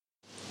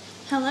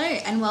Hello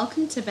and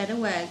welcome to Better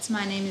Words.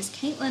 My name is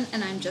Caitlin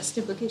and I'm just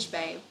a bookish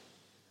babe.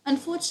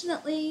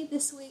 Unfortunately,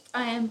 this week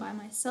I am by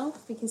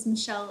myself because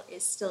Michelle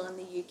is still in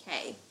the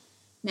UK.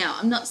 Now,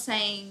 I'm not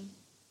saying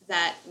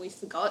that we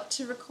forgot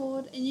to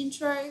record an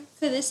intro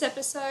for this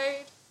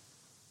episode,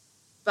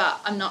 but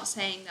I'm not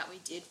saying that we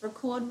did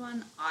record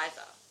one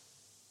either.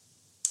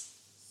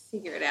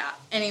 Figure it out.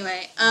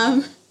 Anyway,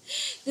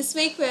 this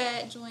week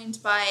we're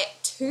joined by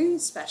two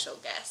special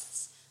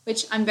guests,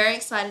 which I'm very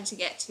excited to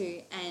get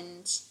to,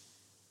 and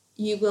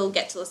you will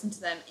get to listen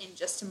to them in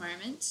just a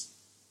moment.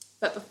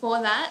 But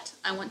before that,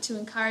 I want to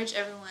encourage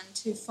everyone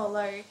to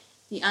follow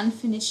The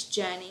Unfinished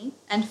Journey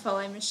and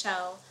follow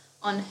Michelle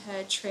on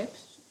her trip.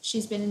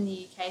 She's been in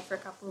the UK for a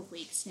couple of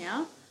weeks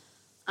now.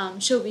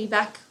 She'll be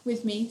back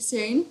with me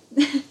soon.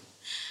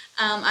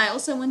 I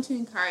also want to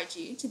encourage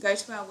you to go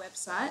to our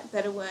website,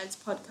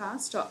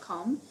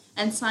 betterwordspodcast.com,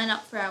 and sign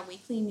up for our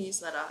weekly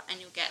newsletter, and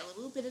you'll get a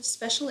little bit of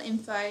special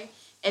info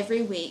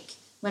every week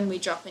when we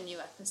drop a new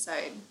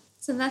episode.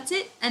 So that's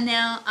it, and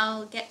now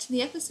I'll get to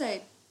the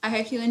episode. I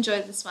hope you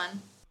enjoyed this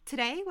one.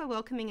 Today we're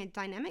welcoming a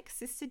dynamic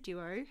sister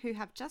duo who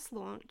have just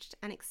launched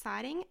an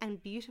exciting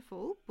and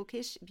beautiful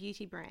bookish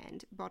beauty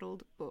brand,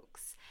 Bottled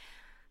Books.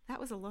 That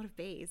was a lot of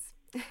B's.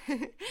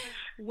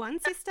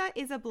 One sister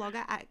is a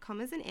blogger at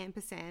Commas and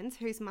Ampersands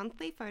whose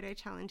monthly photo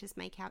challenges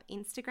make our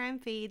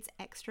Instagram feeds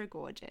extra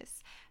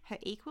gorgeous. Her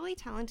equally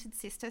talented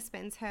sister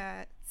spends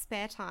her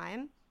spare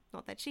time,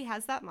 not that she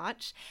has that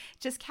much,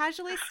 just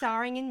casually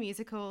starring in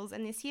musicals,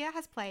 and this year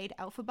has played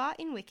Elphaba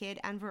in Wicked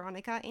and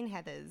Veronica in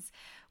Heathers.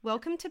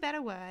 Welcome to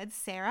Better Words,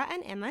 Sarah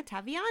and Emma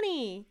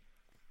Taviani.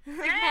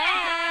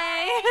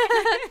 Hey!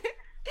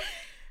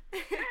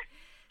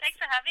 Thanks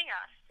for having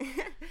us.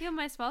 You're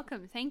most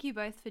welcome. Thank you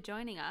both for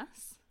joining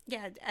us.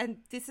 Yeah, and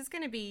this is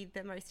going to be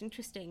the most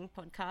interesting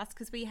podcast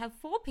because we have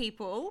four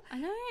people. I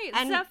know.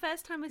 This is our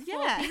first time with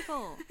four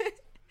people.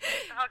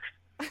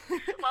 Well,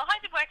 I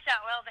hope it works out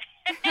well then.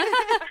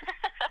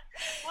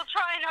 We'll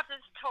try not to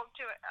talk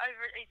to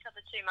over each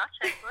other too much,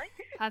 hopefully.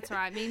 That's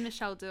right. Me and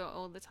Michelle do it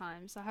all the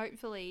time. So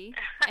hopefully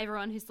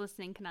everyone who's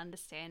listening can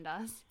understand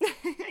us.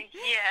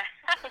 Yeah.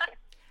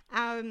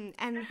 And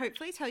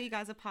hopefully tell you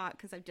guys apart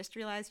because I've just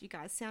realised you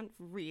guys sound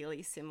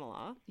really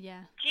similar.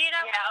 Yeah. Do you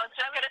know? Yeah, I was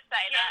just going to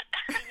say that.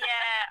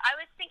 Yeah, I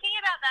was thinking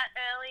about that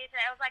earlier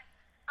today. I was like,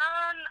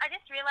 I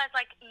just realised,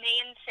 like, me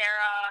and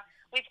Sarah,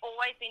 we've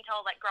always been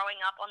told, like, growing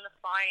up on the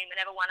phone,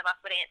 whenever one of us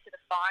would answer the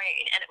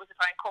phone and it was a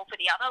phone call for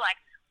the other, like,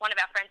 one of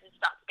our friends would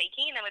start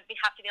speaking and then we'd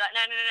have to be like,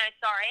 no,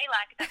 sorry,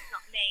 like, that's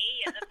not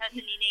me. The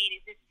person you need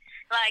is this,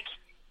 like,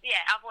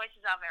 yeah, our voices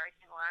are very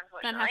similar,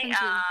 That unfortunately.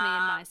 happens with me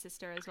and my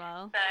sister as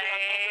well. So,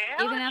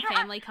 Even our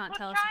family can't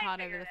tell us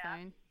apart over the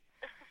phone.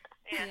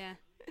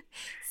 Yeah.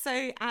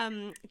 So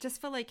just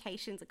for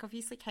locations, like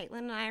obviously Caitlin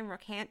and I are in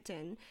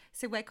Rockhampton,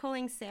 so we're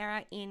calling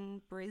Sarah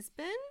in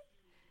Brisbane.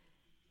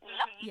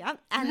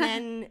 Yep. And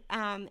then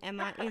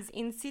Emma is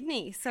in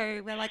Sydney,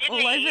 so we're like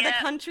all over the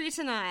country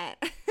tonight.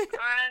 I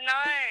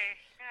know.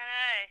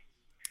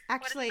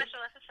 Actually, what a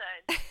special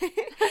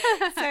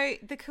episode. So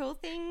the cool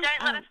thing...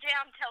 Don't let us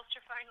down,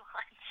 Telstra phone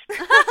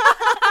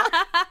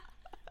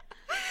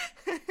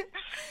lines.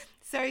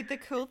 So the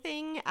cool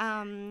thing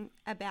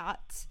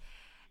about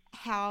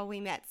how we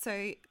met,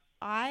 so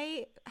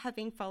I have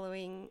been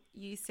following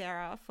you,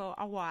 Sarah, for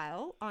a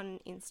while on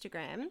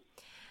Instagram.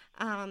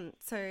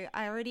 So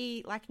I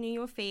already knew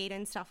your feed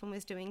and stuff and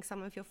was doing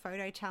some of your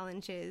photo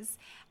challenges.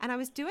 And I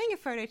was doing a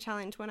photo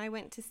challenge when I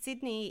went to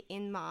Sydney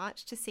in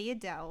March to see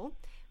Adele,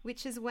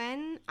 which is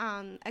when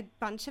a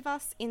bunch of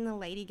us in the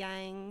Lady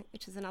Gang,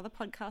 which is another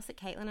podcast that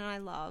Caitlin and I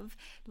love,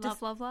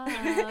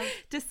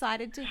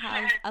 decided to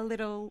have a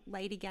little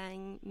Lady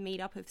Gang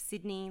meetup of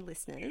Sydney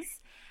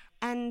listeners.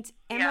 And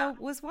Emma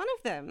was one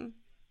of them.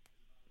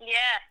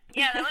 Yeah,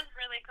 that was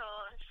really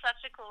cool. It was such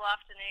a cool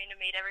afternoon to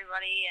meet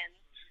everybody, and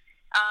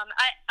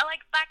I like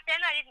back then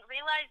I didn't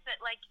realize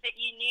that that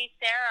you knew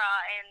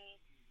Sarah,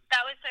 and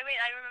that was so weird.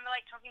 I remember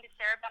talking to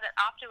Sarah about it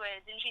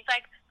afterwards, and she's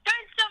like,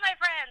 "Don't steal my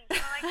friends." And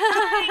I'm like,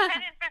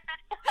 "Sorry."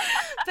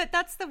 But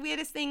that's the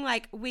weirdest thing.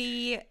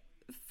 We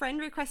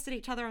friend requested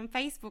each other on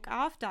Facebook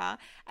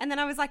after, and then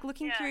I was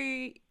looking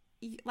through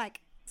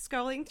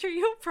scrolling through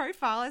your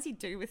profile as you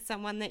do with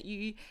someone that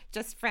you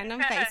just friend on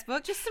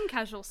Facebook. Just some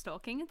casual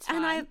stalking, it's fine.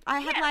 And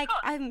I had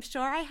I'm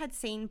sure I had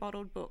seen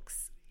Bottled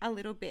Books a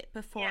little bit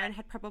before and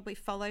had probably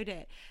followed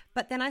it.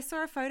 But then I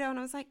saw a photo and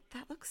I was like,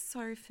 that looks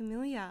so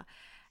familiar.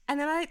 And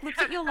then I looked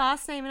at your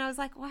last name and I was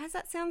like, why does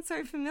that sound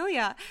so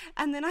familiar?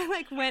 And then I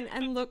went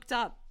and looked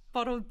up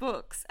Bottled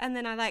Books, and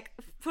then I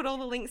put all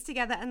the links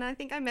together, and I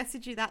think I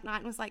messaged you that night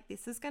and was like,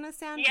 this is going to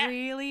sound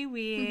really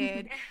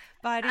weird,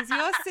 but is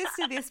your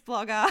sister this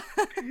blogger?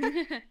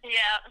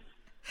 Yeah.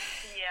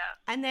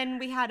 And then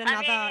we had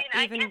another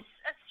I guess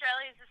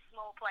Australia's a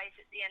small place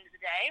at the end of the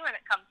day when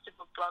it comes to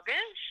book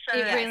bloggers. So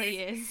it really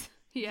is.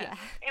 Yeah.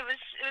 It was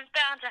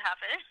bound to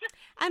happen.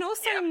 And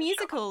also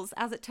musicals,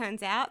 as it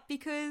turns out,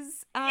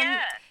 because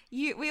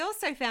we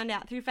also found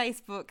out through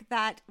Facebook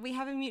that we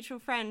have a mutual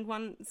friend,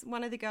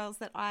 one of the girls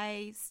that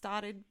I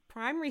started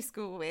primary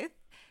school with,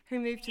 who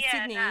moved to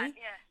Sydney,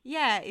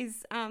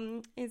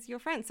 is your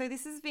friend. So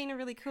this has been a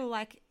really cool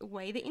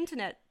way the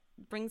internet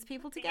brings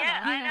people together.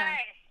 Yeah, I know.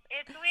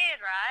 It's weird,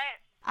 right?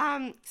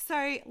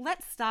 So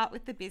let's start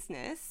with the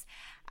business.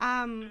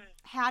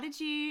 How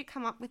did you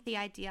come up with the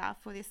idea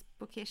for this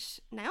Bookish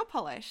nail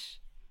polish?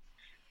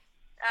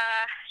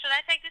 Should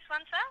I take this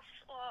one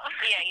first? Or?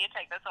 Yeah, you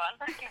take this one.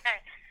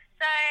 Okay.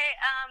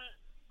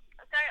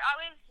 So I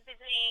was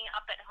visiting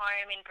up at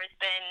home in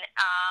Brisbane,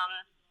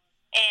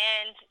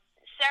 and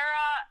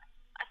Sarah,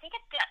 I think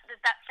at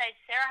that stage,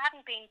 Sarah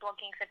hadn't been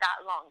blogging for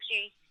that long.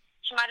 She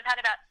might have had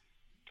about,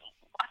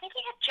 I think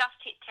he had just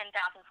hit 10,000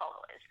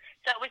 followers.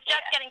 So it was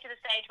just getting to the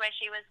stage where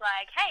she was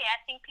like, hey, I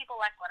think people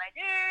like what I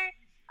do.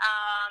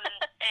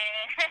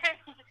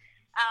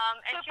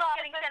 And she was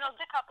getting sent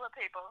just a couple of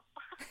people.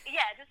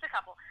 Yeah, just a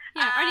couple.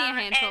 Yeah, only a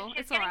handful. And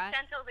It's all right.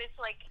 sent all this,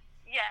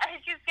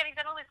 she was getting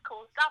sent all this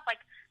cool stuff,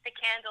 like the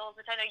candles,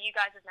 which I know you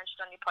guys have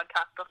mentioned on your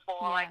podcast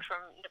before, like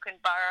from Nook and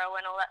Burrow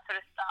and all that sort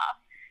of stuff.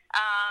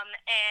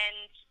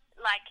 And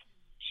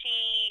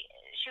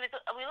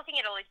we were looking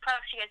at all these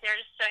products. She goes, there are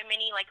just so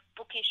many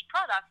bookish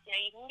products. You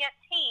know, you can get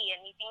tea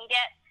and you can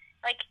get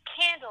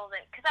candles.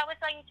 And because I was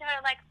saying to her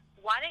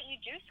why don't you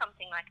do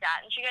something like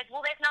that? And she goes,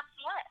 well, there's nothing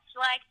left.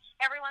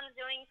 Everyone's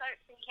doing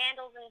soaps and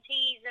candles and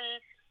teas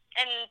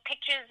and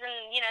pictures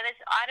and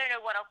I don't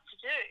know what else to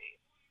do.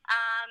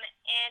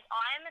 And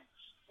I'm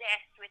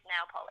obsessed with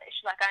nail polish.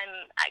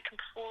 I'm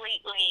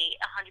completely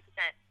 100%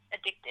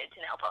 addicted to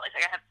nail polish.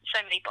 I have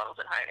so many bottles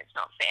at home, it's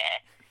not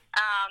fair.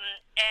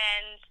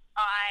 And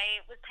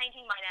I was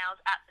painting my nails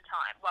at the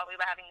time while we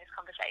were having this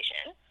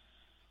conversation.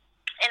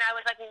 And I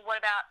was like, well, what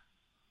about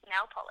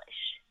nail polish?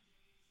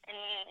 And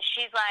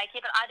she's like,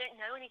 yeah, but I don't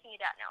know anything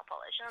about nail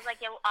polish. And I was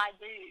like, yeah, well, I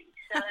do.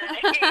 So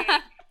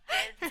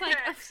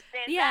there's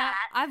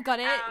that. I've got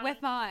it. We're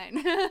fine.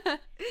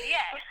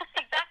 Yeah,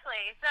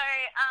 exactly. So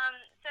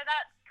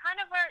that's kind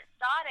of where it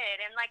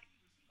started. And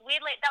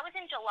weirdly, that was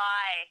in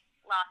July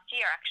last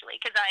year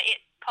actually, because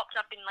it popped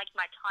up in my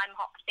Time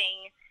Hop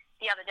thing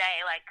the other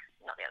day,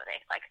 not the other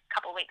day, a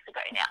couple of weeks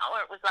ago now,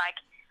 where it was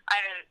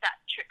that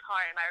trip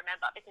home, I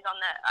remember, because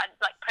I'd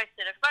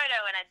posted a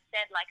photo and I'd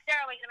said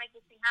Sarah, we're gonna make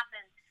this thing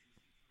happen.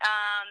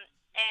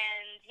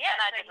 And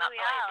I did not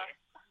believe you.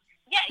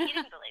 Yeah, you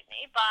didn't believe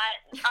me,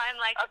 but I'm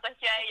I was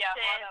like, yeah,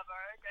 whatever,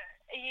 okay.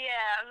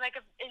 Yeah, I'm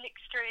an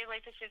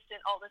extremely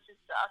persistent older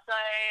sister. So,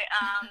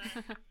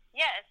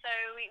 so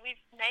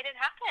we've made it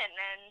happen,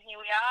 and here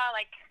we are,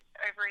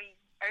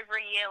 over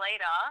a year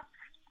later,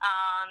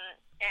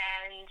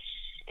 and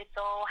it's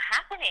all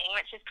happening,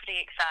 which is pretty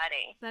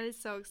exciting. That is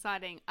so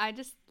exciting. I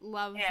just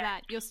love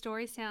that your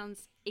story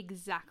sounds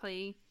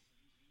exactly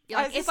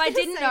if I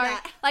didn't know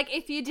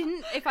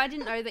if I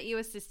didn't know that you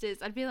were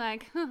sisters, I'd be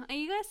like, are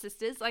you guys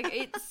sisters?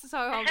 It's so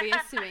obvious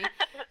to me,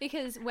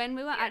 because when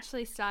we were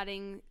actually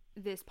starting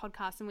this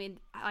podcast and we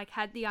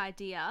had the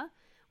idea,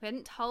 we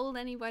hadn't told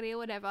anybody or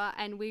whatever,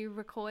 and we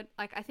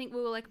I think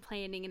we were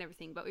planning and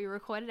everything, but we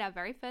recorded our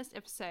very first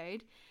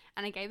episode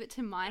and I gave it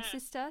to my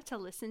sister to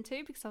listen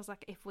to, because I was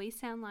like, if we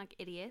sound like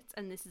idiots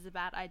and this is a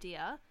bad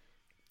idea,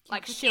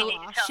 she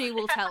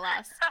will tell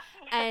us.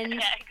 And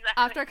exactly.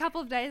 After a couple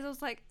of days I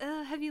was like,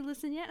 have you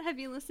listened yet?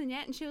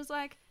 And she was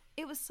like,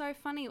 it was so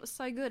funny, it was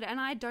so good, and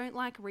I don't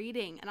like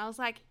reading. And I was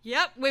like,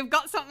 yep, we've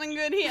got something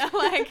good here.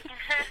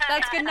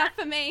 That's good enough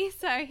for me,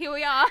 so here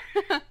we are.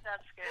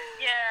 That's good.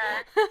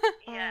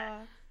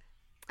 Yeah.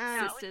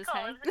 Sisters,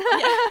 cool. hey? It's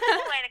a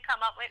cool way to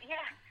come up with.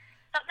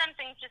 Sometimes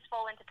things just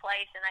fall into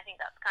place, and I think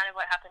that's kind of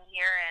what happened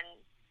here,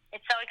 and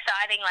it's so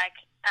exciting.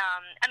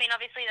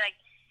 Obviously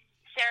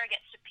Sarah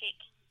gets to pick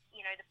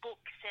the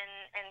books,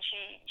 and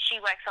she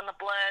works on the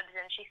blurbs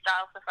and she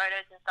styles the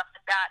photos and stuff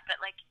like that, but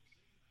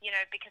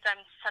because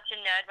I'm such a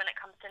nerd when it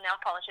comes to nail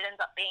polish, it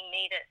ends up being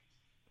me that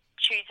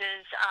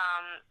chooses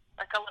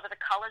a lot of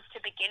the colours to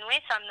begin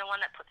with. I'm the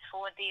one that puts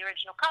forward the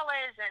original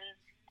colours, and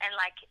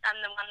I'm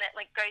the one that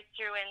goes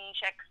through and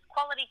checks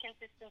quality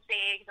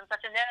consistency, because I'm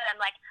such a nerd. I'm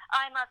like,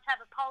 I must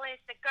have a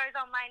polish that goes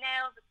on my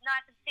nails, it's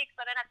nice and thick,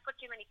 so I don't have to put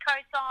too many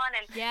coats on,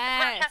 and the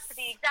brush has to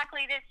be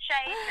exactly this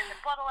shape, and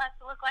the bottle has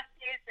to look like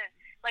this, and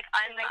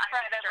I'm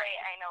incredibly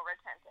anal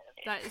retentive.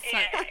 That is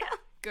so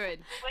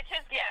good. Which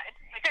is good.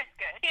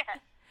 Yeah.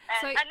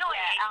 So,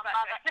 annoying. Our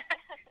mother,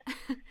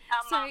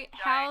 so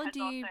how do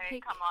you also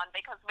pick? come on,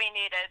 because we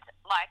needed a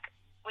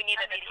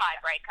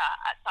tiebreaker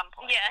at some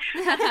point. Yeah.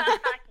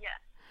 Yeah.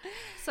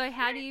 So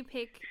how do you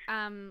pick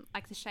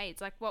the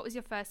shades? What was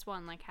your first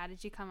one? How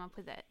did you come up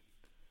with it?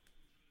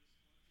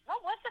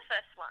 What was the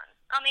first one?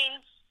 I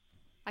mean,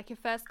 your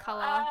first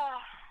colour.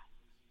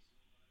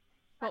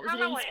 What was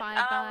it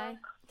inspired by?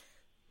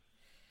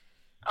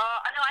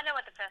 I know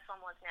what the first one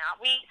was now.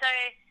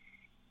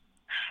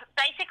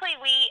 Basically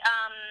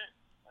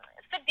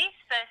for this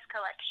first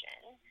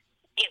collection,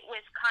 it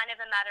was kind of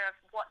a matter of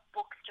what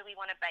books do we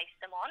want to base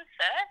them on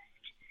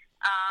first.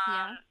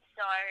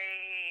 So,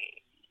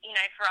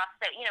 for us,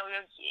 that we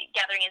were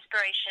gathering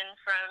inspiration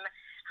from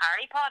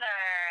Harry Potter.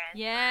 And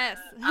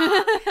yes.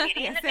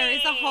 Beauty and Yes, the there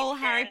is a Beast whole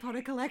Harry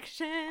Potter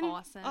collection.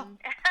 Awesome.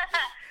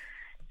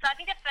 So I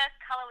think the first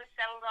colour we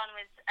settled on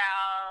was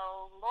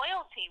our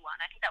loyalty one.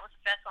 I think that was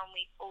the first one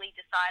we fully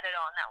decided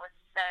on. That was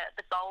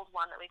the gold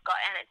one that we've got,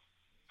 and it's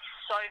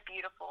so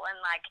beautiful. And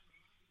like,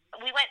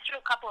 we went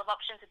through a couple of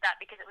options with that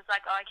because it was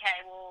like, oh,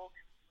 okay, well,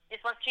 this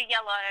one's too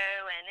yellow,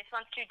 and this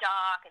one's too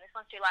dark, and this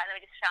one's too light. And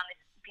then we just found this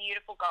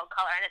beautiful gold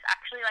colour, and it's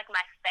actually like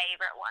my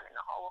favourite one in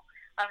the whole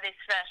of this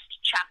first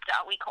chapter.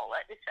 We call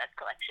it this first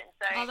collection.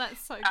 So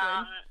that's so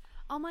good.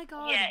 Oh my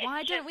god! Yeah,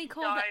 why don't we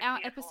call our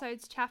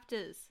episodes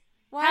chapters?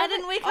 Why How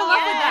didn't we come up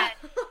with that?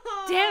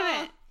 Damn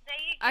it! There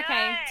you go.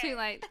 Okay, too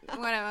late.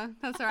 Whatever.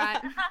 That's all right.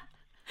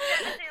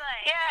 Never too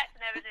late. Yeah, it's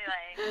never too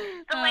late.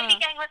 The Lady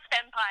Gang was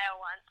Vampire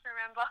once,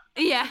 remember?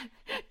 Yeah.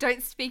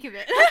 Don't speak of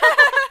it.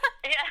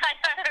 Yeah, I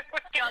know.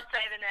 We can't say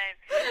the name.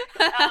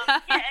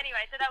 Yeah.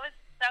 Anyway, so that was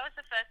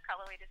the first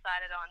colour we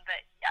decided on.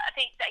 But I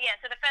think that,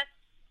 so the first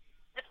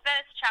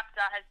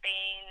chapter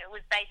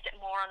was based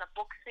more on the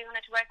books we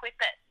wanted to work with.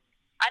 But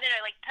I don't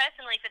know, like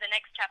personally for the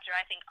next chapter,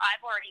 I think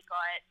I've already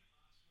got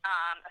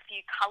a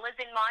few colours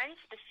in mind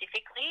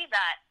specifically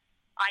that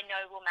I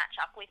know will match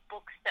up with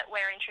books that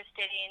we're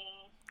interested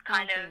in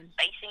kind of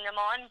basing them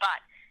on.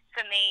 But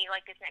for me,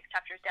 like this next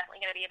chapter is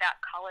definitely going to be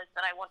about colours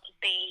that I want to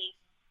be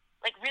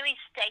like really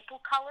staple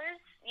colours,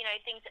 you know,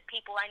 things that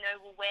people I know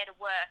will wear to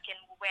work and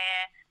will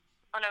wear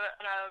on a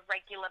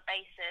regular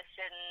basis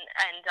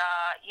and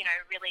you know,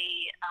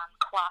 really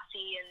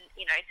classy, and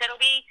you know, so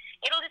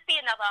it'll just be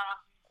a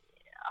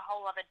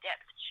whole other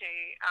depth to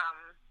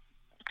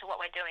what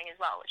we're doing as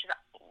well, which is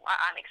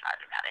I'm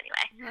excited about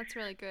anyway. That's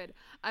really good.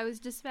 I was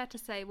just about to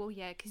say, well,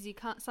 yeah, because you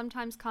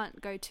sometimes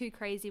can't go too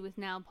crazy with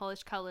nail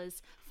polish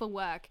colours for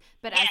work,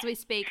 but as we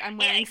speak, I'm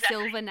wearing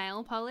silver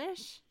nail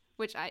polish,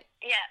 which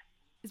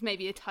is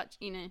maybe a touch,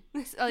 you know,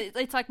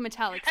 it's like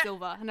metallic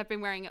silver, and I've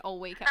been wearing it all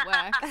week at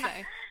work, so...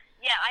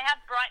 Yeah, I have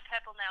bright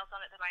purple nails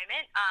on at the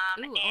moment,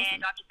 Ooh, and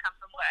awesome. I've just come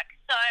from work.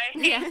 So,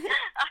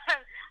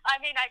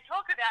 I mean, I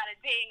talk about it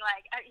being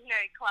like, you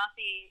know,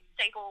 classy,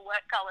 staple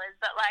work colours,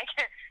 but like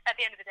at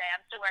the end of the day,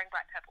 I'm still wearing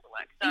bright purple to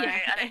work. So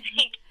I don't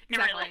think it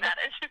really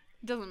matters.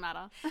 Doesn't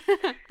matter.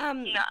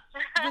 No.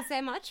 Was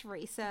there much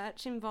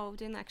research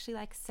involved in actually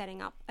like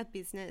setting up a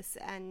business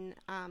and,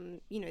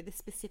 you know, the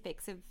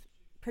specifics of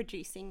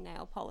producing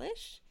nail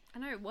polish? I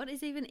know, what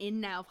is even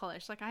in nail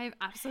polish? Like, I have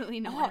absolutely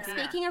no idea.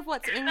 Speaking of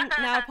what's in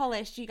nail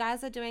polish, you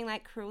guys are doing,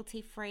 like,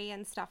 cruelty-free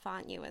and stuff,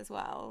 aren't you, as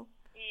well?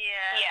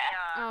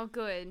 Yeah. Oh,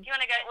 good. Do you want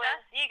to go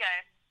first? You go.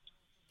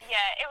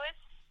 Yeah,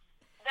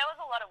 there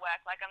was a lot of work.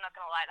 Like, I'm not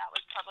going to lie, that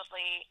was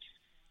probably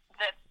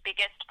the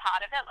biggest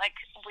part of it. Like,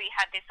 we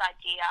had this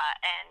idea,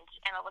 and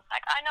Emma was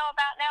like, I know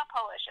about nail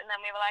polish. And then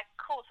we were like,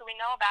 cool, so we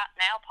know about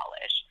nail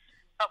polish,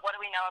 but what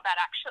do we know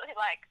about actually,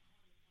 like,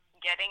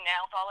 getting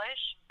nail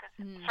polish? Because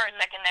for a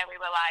second there we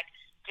were like,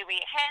 do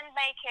we hand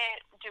make it?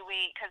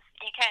 Because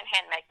you can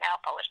hand make nail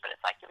polish, but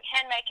it's like, do we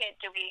hand make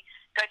it? Do we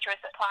go to a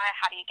supplier?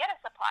 How do you get a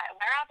supplier?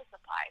 Where are the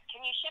suppliers?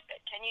 Can you ship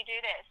it? Can you do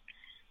this?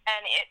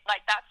 And it,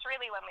 like, that's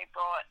really when we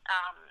brought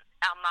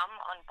our mum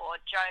on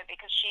board, Jo,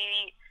 because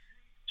she's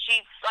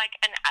like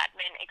an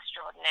admin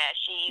extraordinaire.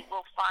 She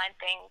will find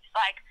things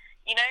like,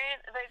 you know,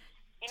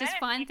 just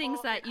find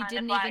things that you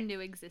didn't even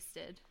know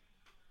existed.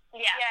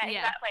 Yeah,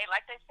 exactly.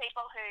 Like, there's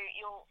people who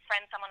you'll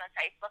friend someone on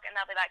Facebook and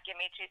they'll be like, give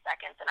me 2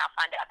 seconds and I'll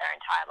find out their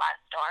entire life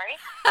story.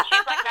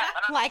 She's like that,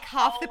 but on like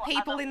half the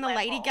people in the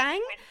Lady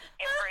Gang? With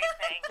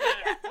everything.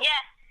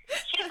 Yeah.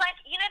 She's like,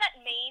 you know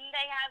that meme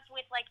they have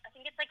with, like, I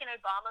think it's like an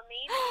Obama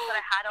meme that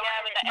I had on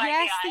with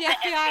the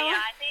FBI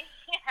thing?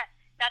 Yeah,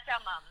 that's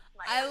our mum.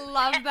 I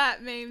love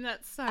that meme.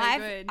 That's so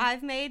good.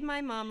 I've made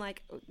my mum,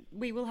 like,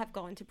 we will have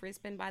gone to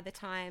Brisbane by the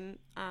time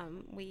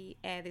we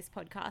air this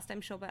podcast,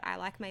 I'm sure, but I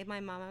made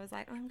my mum, I was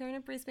like, I'm going to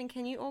Brisbane,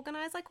 can you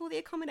organise like all the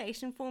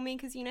accommodation for me,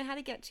 because you know how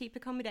to get cheap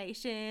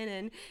accommodation,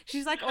 and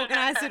she's like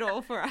organised it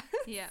all for us.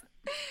 Yeah,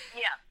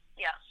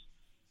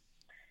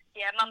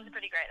 mum's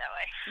pretty great that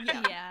way.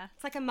 Yeah.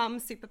 It's like a mum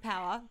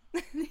superpower.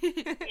 There is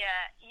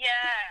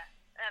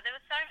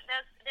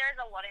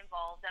a lot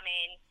involved. I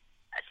mean,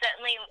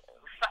 certainly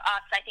for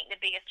us, I think the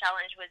biggest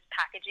challenge was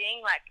packaging.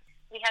 Like,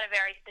 we had a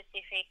very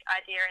specific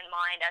idea in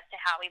mind as to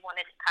how we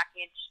wanted to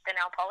package the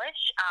nail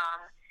polish.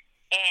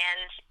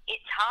 And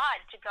it's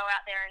hard to go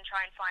out there and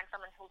try and find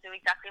someone who'll do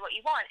exactly what you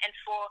want, and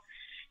for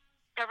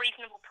a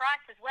reasonable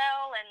price as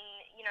well. And,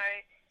 you know,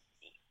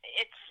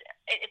 it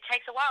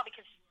takes a while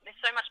because there's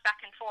so much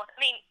back and forth.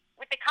 I mean,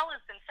 with the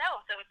colours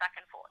themselves, it was back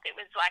and forth. It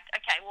was like,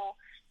 okay, well,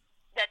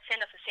 they'd send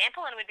us a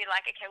sample and we'd be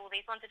like, okay, well,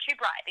 these ones are too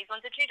bright, these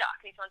ones are too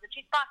dark, these ones are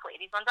too sparkly,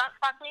 these ones aren't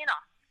sparkly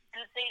enough.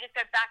 And so you just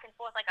go back and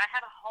forth. Like, I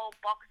have a whole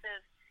box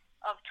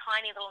of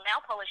tiny little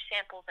nail polish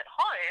samples at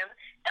home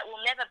that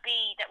will never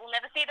see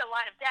the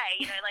light of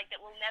day, you know, like, that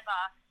will never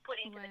put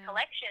into the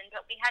collection.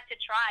 But we had to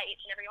try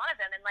each and every one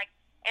of them. And, like,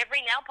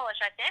 every nail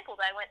polish I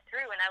sampled, I went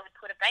through and I would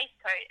put a base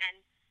coat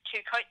and 2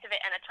 coats of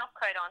it and a top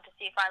coat on to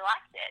see if I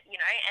liked it, you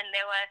know. And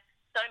there were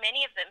so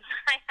many of them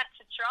I had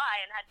to try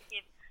and had to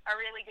give a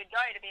really good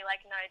go to be like,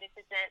 no, this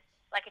isn't,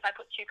 like, if I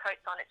put 2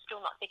 coats on, it's still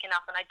not thick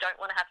enough, and I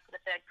don't want to have to put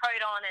a 3rd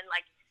coat on, and,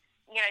 like,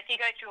 so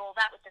you go through all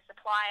that with the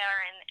supplier,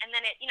 and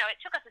then it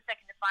took us a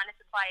second to find a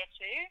supplier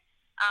too.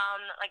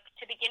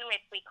 To begin with,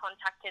 we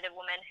contacted a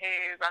woman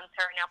who runs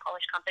her nail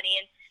polish company,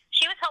 and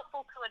she was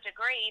helpful to a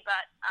degree,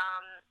 but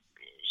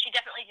she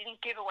definitely didn't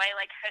give away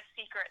like her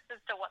secrets as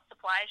to what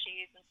supplier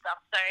she used and stuff.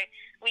 So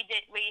we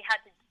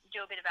had to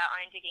do a bit of our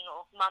own digging,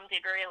 or Mum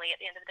did really at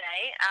the end of the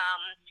day,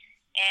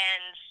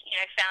 and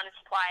found a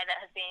supplier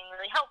that has been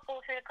really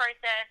helpful through the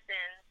process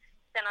and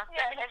sent us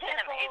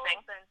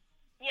amazing. And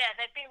yeah,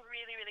 they've been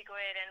really, really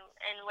good,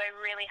 and we're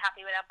really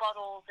happy with our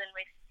bottles and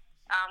with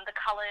the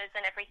colours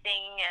and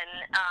everything,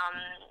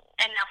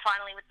 and now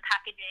finally with the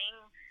packaging.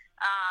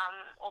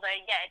 Although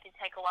it did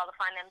take a while to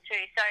find them too.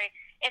 So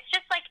it's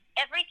just like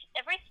every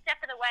step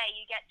of the way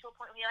you get to a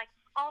point where you're like,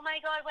 oh my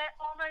god, we're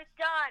almost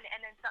done,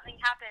 and then something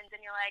happens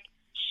and you're like,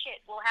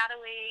 shit. Well, how do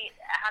we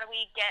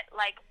get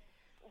like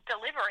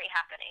delivery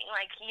happening?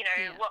 Like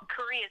what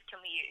couriers can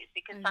we use?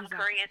 Because some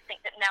couriers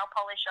think that nail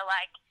polish is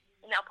like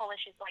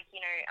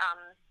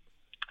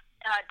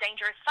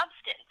dangerous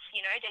substance,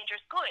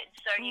 dangerous goods.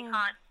 So you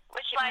can't.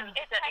 Which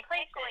it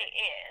technically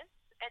is.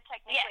 It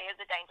technically is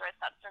a dangerous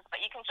substance, but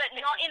you can ship it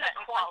not in the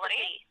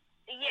quantity.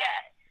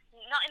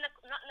 Not in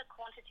the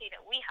quantity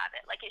that we have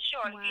it. Like, if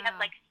you had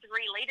like 3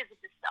 liters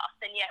of this stuff,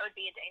 then it would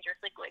be a dangerous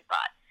liquid.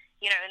 But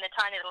in the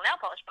tiny little nail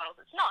polish bottles,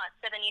 it's not.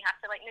 So then you have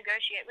to like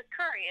negotiate with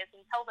couriers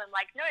and tell them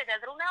like, no, they're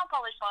little nail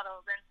polish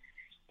bottles. And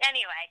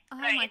anyway,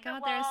 oh my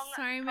god, there's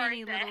so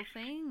many little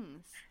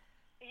things.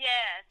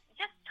 Yeah,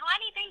 just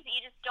tiny things that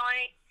you just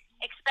don't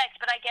expect.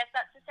 But I guess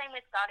that's the same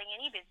with starting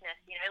any business,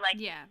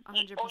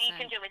 100%. All you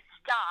can do is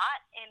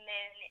start, and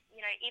then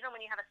even when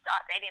you have a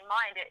start date in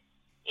mind,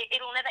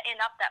 it'll never end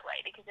up that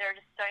way, because there are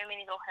just so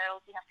many little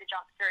hurdles you have to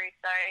jump through.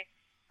 So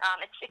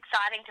it's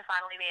exciting to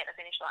finally be at the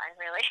finish line,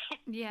 really.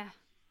 Yeah.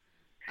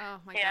 Oh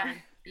my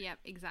god.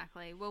 Yep,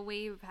 exactly. Well,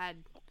 we've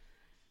had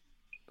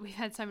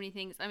so many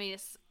things. I mean,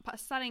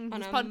 starting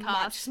this podcast,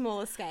 much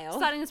smaller scale.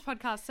 Starting this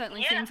podcast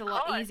certainly seems a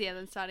lot easier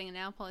than starting a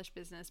nail polish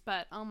business.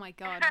 But oh my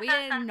god, we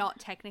are not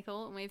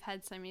technical, and we've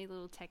had so many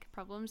little tech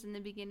problems in the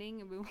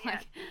beginning. And we were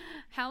like,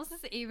 "How's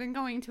this even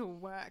going to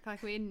work?"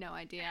 Like, we had no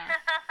idea.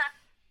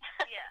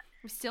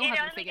 We still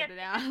haven't figured it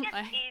out. It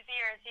gets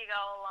easier as you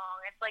go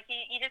along. It's like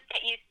you just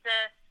get used to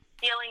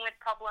dealing with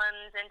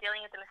problems and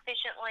dealing with them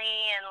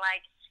efficiently, and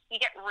like you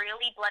get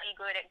really bloody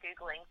good at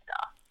Googling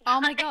stuff. Oh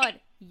my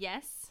god,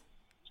 yes.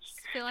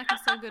 I feel like I'm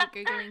so good at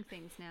Googling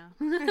things now.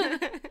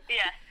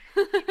 Yeah.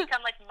 You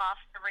become like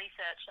master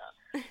researcher.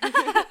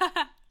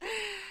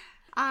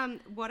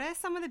 What are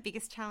some of the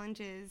biggest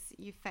challenges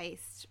you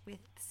faced with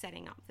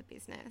setting up the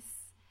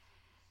business?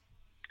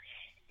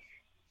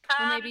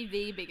 Or maybe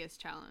the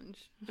biggest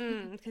challenge.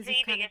 Because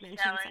you kind of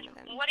mentioned some of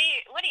them. What do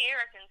you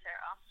reckon,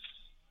 Sarah?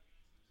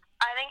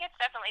 I think it's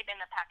definitely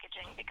been the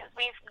packaging, because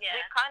we've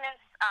kind of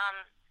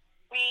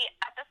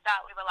at the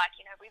start we were like,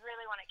 we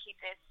really want to keep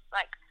this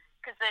like,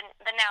 because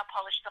the nail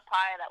polish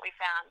supplier that we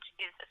found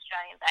is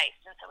Australian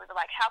based, and so we were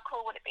like, how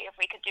cool would it be if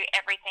we could do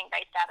everything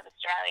based out of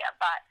Australia?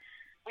 But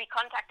we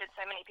contacted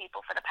so many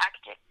people for the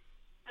packaging,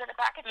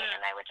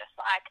 and they were just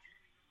like,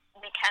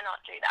 we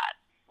cannot do that.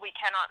 We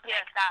cannot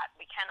make that.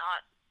 We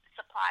cannot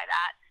supply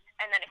that.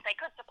 And then if they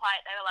could supply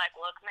it, they were like,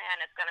 look,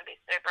 man, it's going to be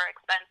super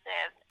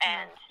expensive.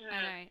 And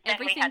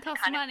everything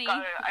costs money.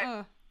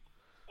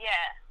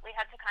 We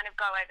had to kind of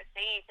go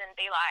overseas and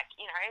be like,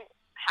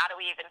 how do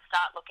we even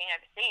start looking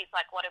overseas?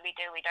 Like, what do? We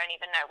don't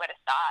even know where to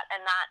start.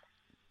 And that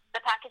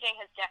the packaging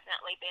has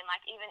definitely been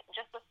like, even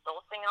just the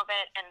sourcing of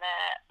it and the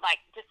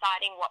like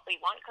deciding what we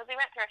want, because we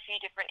went through a few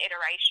different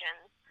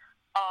iterations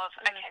of,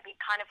 okay, we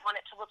kind of want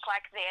it to look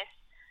like this.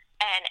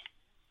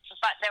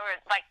 But there were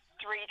like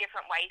 3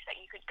 different ways that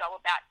you could go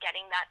about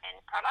getting that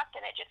end product,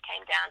 and it just came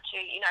down to,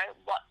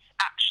 what's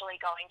actually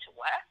going to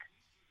work.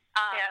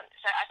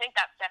 So I think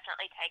that's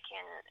definitely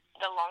taken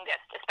the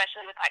longest,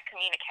 especially with like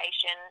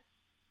communication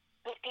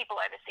with people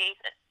overseas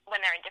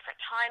when they're in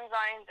different time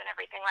zones and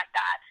everything like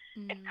that.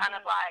 It's kind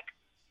of like,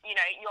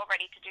 you're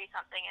ready to do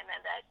something, and then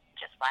they're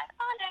just like,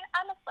 oh no,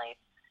 I'm asleep.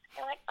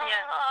 You're like,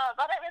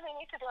 but I really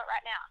need to do it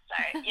right now. So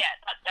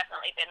that's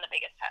definitely been the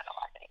biggest hurdle,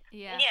 I think.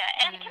 Yeah,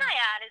 and can I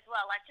add as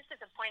well, like just as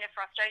a point of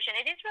frustration,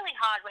 it is really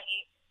hard when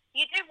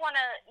you do want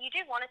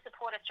to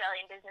support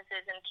Australian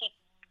businesses and keep,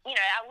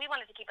 we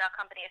wanted to keep our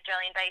company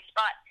Australian based,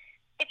 but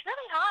it's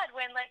really hard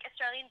when like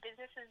Australian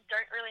businesses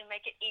don't really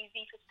make it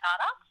easy for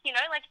startups.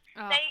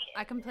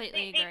 I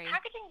completely agree.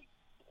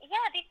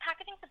 These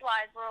packaging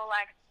suppliers were all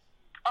like,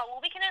 oh,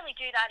 well, we can only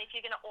do that if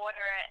you're going to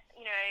order it,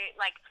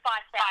 like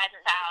 5,000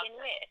 to begin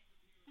with.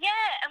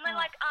 Yeah, and we're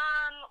like,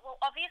 well,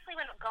 obviously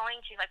we're not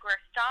going to, like, we're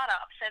a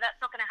startup, so that's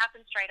not going to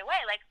happen straight away.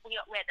 Like,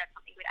 that's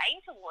something we'd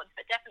aim towards,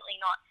 but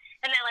definitely not.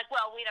 And they're like,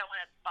 well, we don't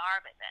want to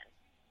borrow it then.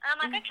 And I'm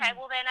like, okay,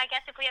 well then I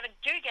guess if we ever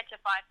do get to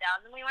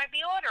 5,000, we won't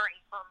be ordering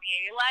from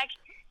you. Like,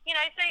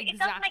 so it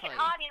does make it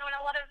hard, and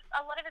a lot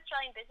of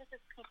Australian businesses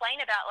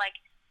complain about, like,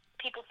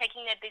 people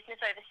taking their business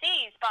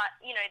overseas, but,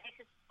 you know, this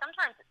is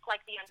sometimes it's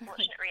like the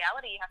unfortunate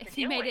reality you have to deal with.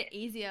 If you made it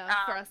easier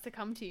for us to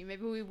come to you,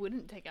 maybe we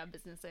wouldn't take our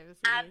business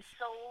overseas.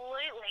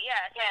 Absolutely,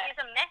 yeah. So here's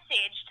a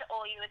message to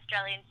all you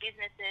Australian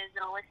businesses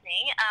that are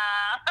listening.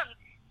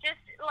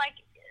 Just, like,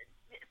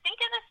 think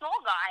of the small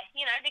guy,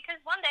 you know,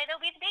 because one day there'll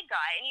be the big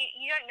guy, and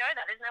you don't know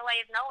that. There's no way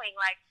of knowing,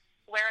 like,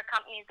 where a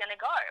company is going to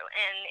go.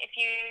 And if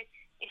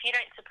you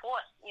don't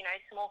support, you know,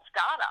 small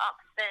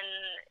startups, then,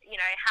 you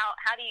know, how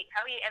are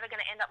you ever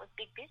going to end up with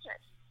big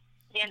business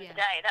at the end of the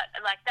day?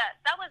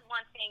 That was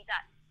one thing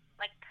that,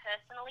 like,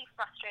 personally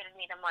frustrated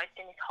me the most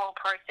in this whole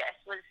process,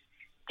 was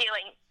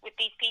dealing with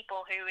these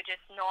people who were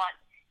just not,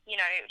 you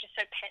know, just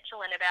so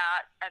petulant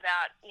about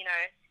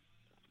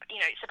you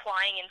know,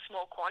 supplying in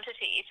small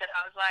quantities, that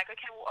I was like,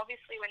 okay, well,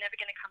 obviously we're never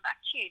going to come back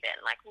to you then.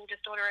 Like, we'll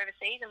just order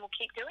overseas and we'll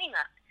keep doing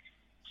that.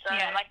 So,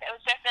 yeah, like, there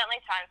was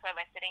definitely times where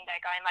we're sitting there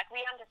going, like,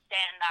 we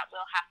understand that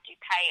we'll have to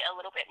pay a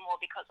little bit more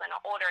because we're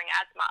not ordering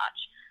as much,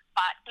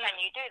 but can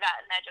you do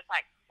that? And they're just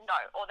like, no,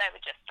 or they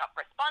would just stop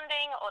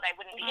responding, or they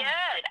wouldn't be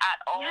interested at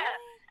all.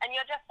 Yeah. And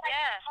you're just like,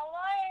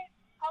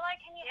 hello,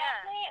 can you help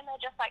me? And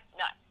they're just like,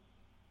 no.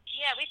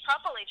 Yeah, we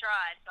probably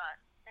tried,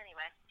 but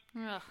anyway.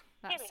 Ugh,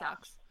 that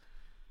sucks.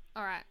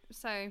 All right,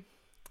 so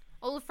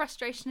all the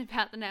frustration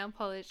about the nail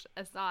polish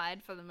aside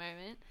for the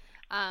moment,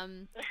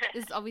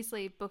 this is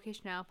obviously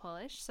Bookish Nail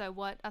Polish. So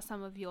what are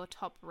some of your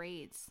top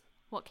reads?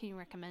 What can you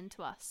recommend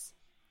to us?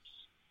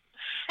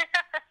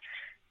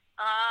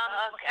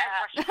 I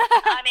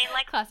mean,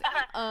 like, classic.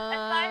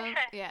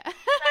 Yeah.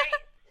 So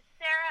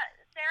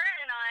Sarah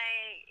and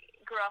I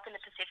grew up in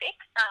the Pacific.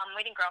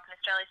 We didn't grow up in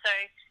Australia, so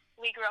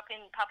we grew up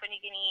in Papua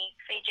New Guinea,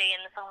 Fiji,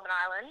 and the Solomon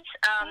Islands.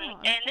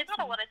 And there's not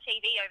a lot of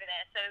TV over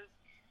there, so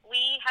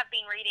we have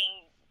been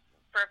reading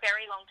for a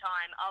very long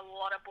time a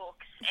lot of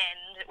books,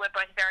 and we're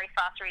both very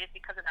fast readers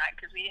because of that,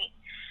 because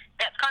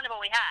that's kind of all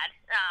we had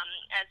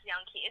as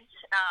young kids.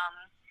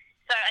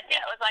 So I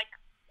think it was like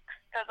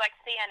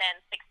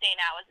CNN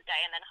 16 hours a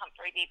day, and then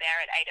Humphrey B.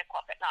 Bear at 8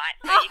 o'clock at night,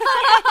 so you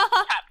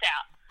get tapped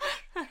out.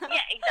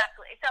 Yeah,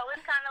 exactly. So it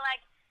was kind of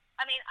like,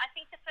 I mean, I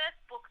think the first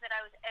book that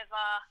I was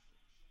ever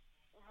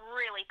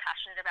really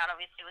passionate about,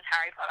 obviously, was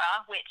Harry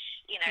Potter, which,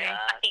 you know,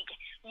 I think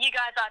you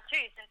guys are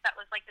too, since that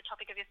was like the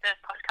topic of your first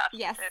podcast.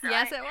 Yes, right?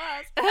 Yes, it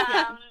was.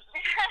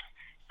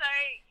 So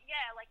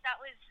yeah, like, that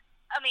was,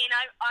 I mean,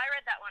 I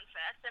read that one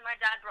first, and my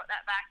dad brought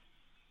that back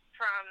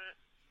from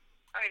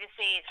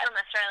overseas, from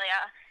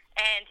Australia,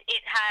 and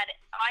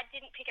I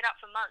didn't pick it up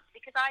for months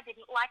because I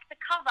didn't like the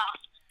cover.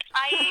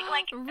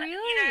 Really?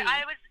 You know,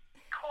 I was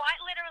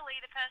quite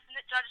literally the person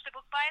that judged a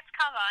book by its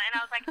cover,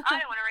 and I was like, I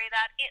don't want to read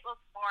that. It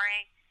looks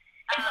boring.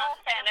 In all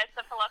fairness,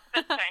 the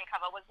Philosopher's Stone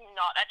cover was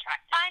not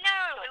attractive. I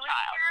know, it was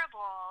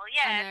terrible.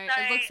 Yeah, I know,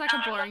 it looks like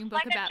a boring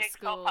book about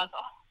school.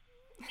 Puzzle.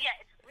 Yeah,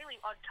 it's a really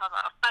odd cover.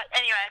 But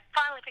anyway,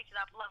 finally picked it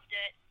up, loved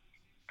it,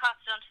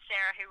 passed it on to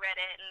Sarah, who read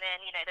it, and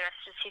then, you know, the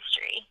rest is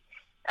history.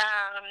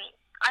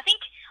 I think,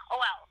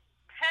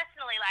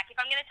 personally, like, if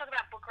I'm going to talk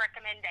about book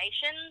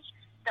recommendations,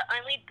 the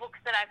only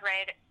books that I've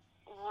read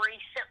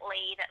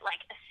recently that,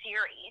 like, a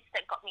series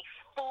that got me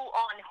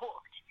full-on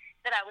hooked,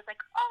 that I was like,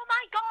 oh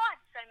my god,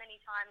 so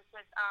many times,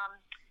 was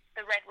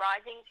the Red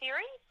Rising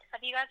series.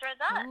 Have you guys read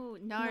that? Oh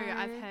no,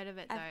 I've heard of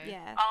it though.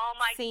 Yeah. Oh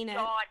my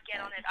god, get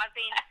on it. I've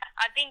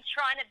been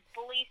trying to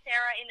bully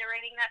Sarah into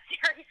reading that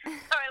series for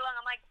so long.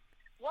 I'm like,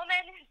 woman,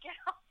 get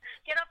off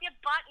your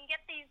butt and get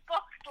these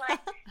books.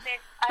 Like,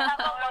 I have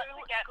a lot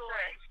to get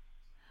through.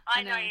 I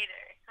know you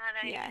do.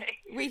 You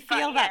do. We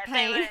feel that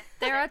pain.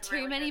 There are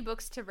too many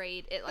books to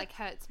read. It, like,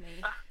 hurts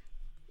me.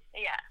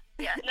 Yeah.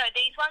 Yeah, no,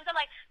 these ones are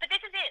like, but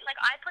this is it. Like,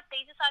 I put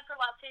these aside for a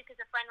while too because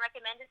a friend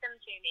recommended them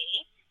to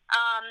me,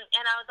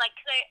 and I was like,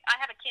 so I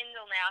have a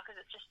Kindle now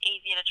because it's just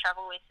easier to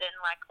travel with than,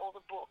 like, all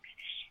the books.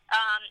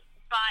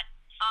 But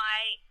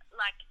I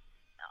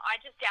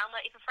just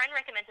download, if a friend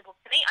recommends a book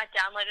to me, I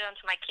download it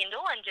onto my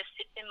Kindle and just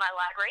sit in my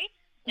library,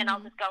 and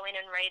I'll just go in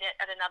and read it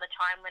at another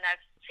time when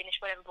I've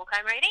finished whatever book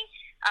I'm reading.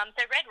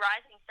 So Red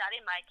Rising sat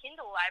in my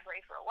Kindle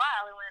library for a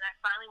while, and when I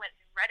finally went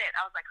and read it,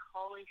 I was like,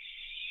 holy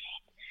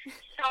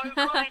so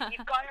good.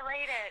 You've got to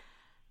read it.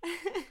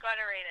 You've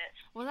got to read it.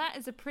 Well, that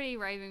is a pretty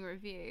raving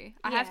review.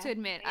 I have to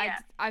admit,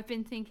 I've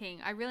been thinking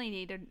I really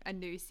need a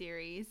new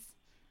series.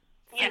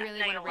 I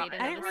really want to read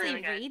it. I don't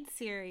really read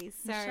series,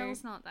 so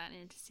Michelle's not that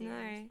into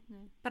series. No.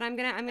 But I'm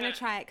gonna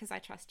try it because I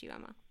trust you,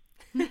 Emma.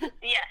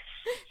 Yes,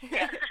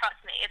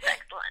 trust me, it's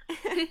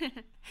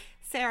excellent.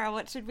 Sarah,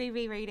 what should we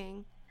be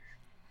reading?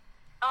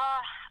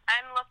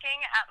 I'm looking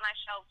at my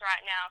shelves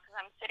right now because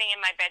I'm sitting in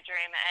my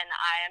bedroom and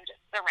I am just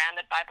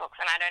surrounded by books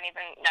and I don't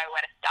even know where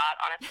to start,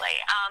 honestly.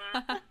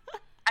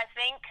 I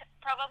think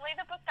probably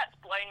the book that's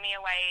blown me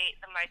away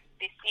the most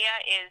this year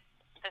is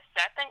The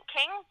Serpent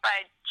King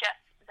by Jess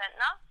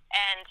Zentner.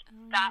 And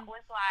that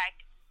was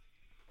like,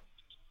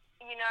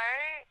 you know,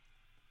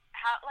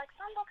 how, like,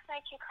 some books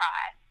make you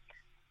cry.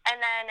 And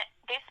then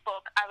this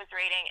book I was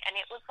reading, and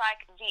it was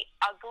like the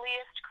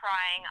ugliest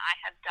crying I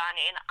have done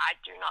in I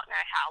do not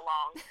know how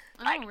long.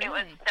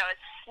 Really? There was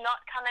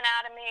snot coming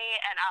out of me,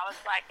 and I was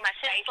like, my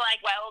face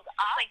like welled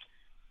up. Like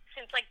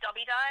since like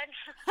Dobby died.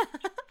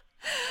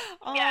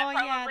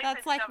 Yeah,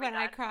 that's like when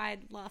I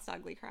cried last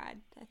Ugly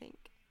Cried, I think.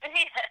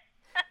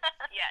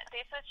 Yeah,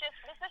 this was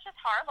just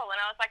horrible.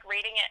 And I was like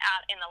reading it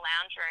out in the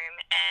lounge room,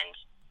 and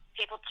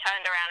people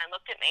turned around and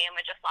looked at me and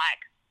were just like,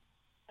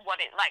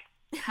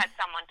 had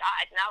someone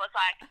died? And I was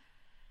like,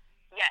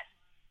 yes.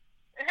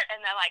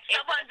 And they're like,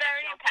 someone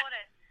very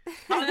important.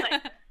 I was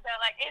like,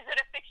 they're like, is it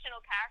a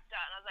fictional character?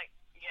 And I was like,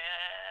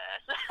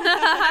 yes.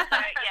 So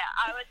yeah,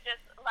 I was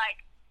just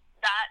like,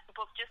 that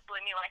book just blew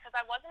me away because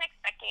I wasn't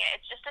expecting it.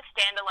 It's just a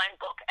standalone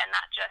book, and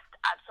that just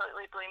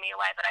absolutely blew me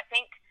away. But I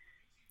think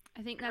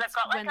that's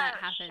when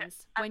that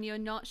happens. When you're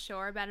not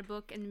sure about a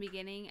book in the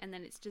beginning, and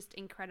then it's just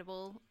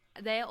incredible.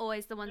 They're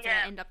always the ones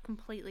that I end up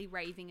completely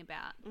raving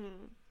about.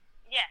 Mm.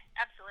 Yeah,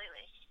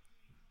 absolutely.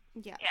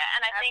 Yeah. Yeah,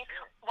 and I think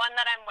one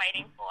that I'm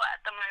waiting for at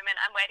the moment,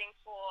 I'm waiting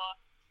for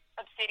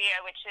Obsidia,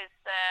 which is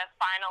the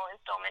final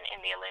installment in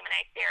the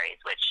Illuminae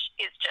series, which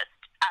is just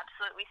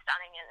absolutely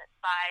stunning, and it's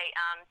by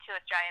two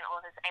Australian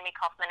authors, Amy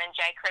Kaufman and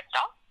Jay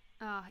Kristoff.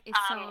 Oh, it's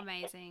so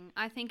amazing.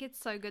 I think it's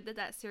so good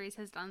that series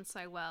has done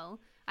so well.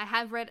 I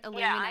have read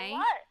Illuminae.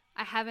 Yeah,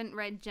 I haven't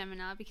read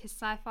Gemina because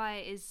sci-fi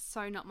is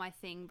so not my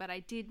thing, but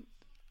I did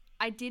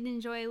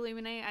enjoy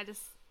Illuminae. I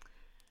just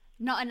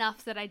not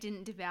enough that I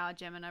didn't devour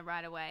Gemina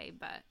right away,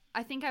 but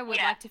I think I would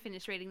like to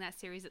finish reading that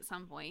series at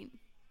some point.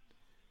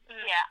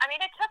 Yeah, I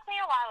mean, it took me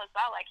a while as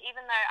well. Like,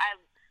 even though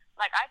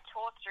I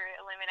tore through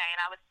Illuminae,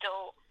 and I was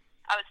still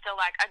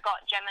like, I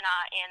got Gemina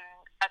in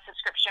a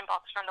subscription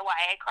box from the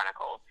YA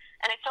Chronicles,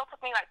 and it still took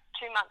me like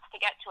 2 months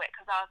to get to it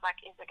because I was like,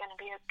 is it going to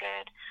be as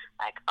good?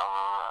 Like,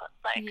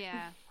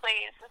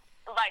 please,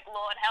 like,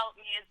 Lord help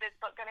me, is this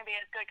book going to be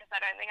as good? Because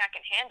I don't think I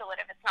can handle it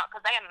if it's not,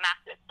 because they are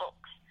massive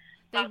books.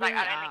 So I was like,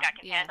 I don't think I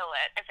can handle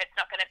it if it's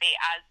not going to be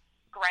as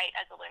great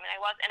as Illuminae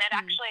was, and it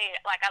actually,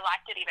 like, I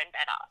liked it even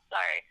better. So.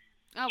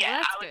 Oh,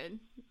 well, that's good.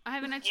 I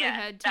haven't actually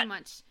heard too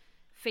much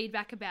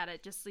feedback about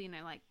it, just,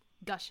 like,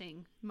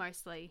 gushing,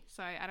 mostly.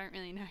 So I don't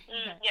really know.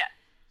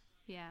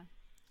 Yeah.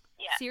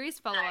 Series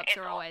follow-ups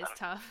are always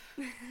tough.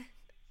 They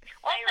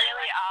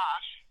really are.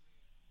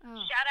 Oh.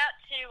 Shout out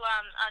to,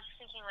 I was just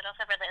thinking what else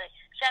I've read lately.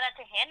 Shout out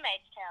to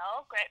Handmaid's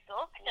Tale, great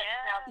book.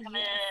 That's now become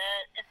a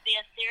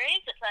SBS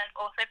series, which I've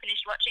also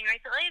finished watching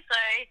recently, so...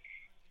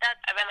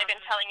 I've only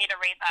been telling you to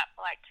read that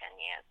for like 10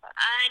 years. But...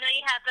 I know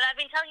you have, but I've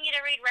been telling you to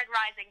read Red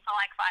Rising for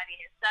like 5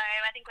 years, so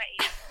I think we're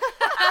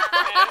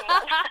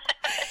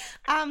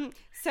even.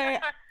 So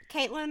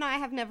Caitlin and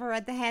I have never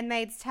read The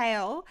Handmaid's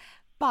Tale,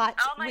 but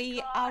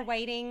we are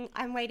waiting.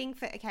 I'm waiting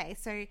for. Okay,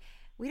 so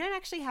we don't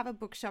actually have a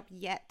bookshop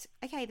yet.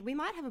 Okay, we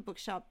might have a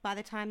bookshop by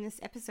the time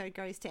this episode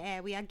goes to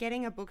air. We are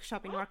getting a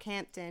bookshop in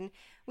Rockhampton,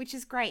 which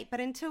is great.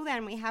 But until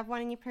then, we have one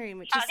in Yeppoon,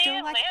 which is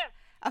still like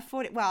a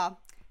 40. Well.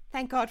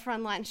 Thank God for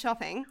online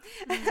shopping.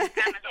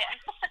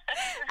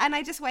 And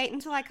I just wait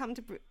until I come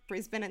to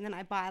Brisbane, and then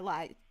I buy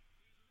like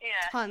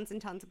tons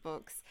and tons of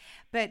books.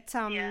 But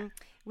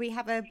we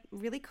have a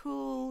really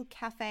cool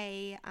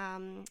cafe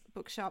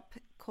bookshop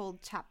called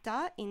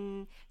Chapter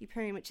in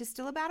Yeppoon, which is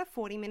still about a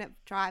 40-minute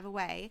drive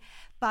away.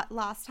 But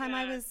last time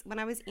when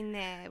I was in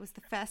there, it was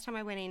the first time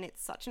I went in.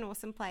 It's such an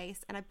awesome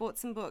place, and I bought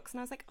some books, and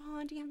I was like,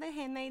 oh, do you have The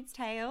Handmaid's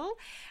Tale?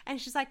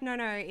 And she's like, no,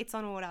 it's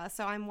on order.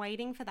 So I'm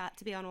waiting for that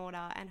to be on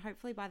order, and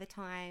hopefully by the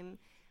time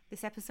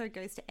this episode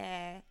goes to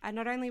air, I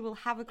not only will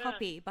have a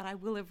copy, but I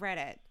will have read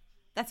it.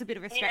 That's a bit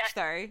of a stretch,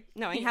 though,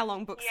 knowing how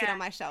long books sit on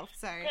my shelf.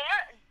 So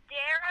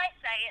dare I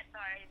say it,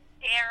 though?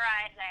 Dare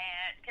I say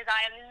it? Because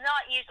I am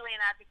not usually an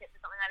advocate for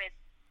something that is.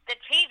 The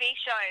TV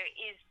show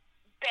is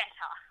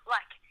better.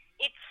 Like,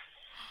 it's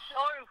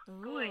so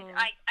good.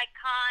 I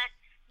can't.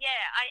 Yeah,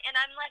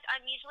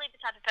 I'm usually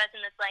the type of person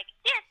that's like,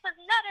 this was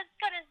not as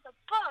good as the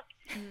book.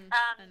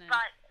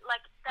 But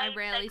like, I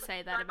rarely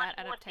say that about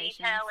adaptations.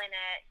 Detail in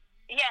it.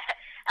 Yeah,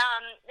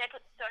 they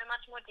put so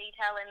much more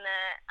detail in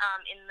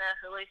the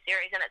Hulu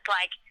series, and it's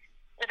like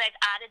they've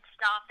added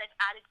stuff, they've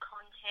added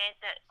content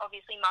that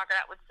obviously Margaret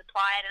Atwood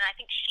supplied, and I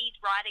think she's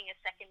writing a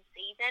second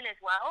season as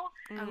well.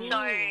 So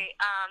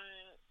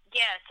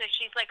so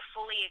she's like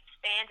fully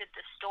expanded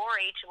the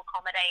story to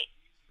accommodate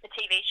the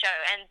TV show,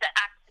 and the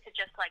actors are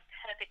just like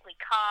perfectly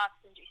cast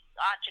and do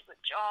such a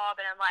good job.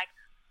 And I'm like,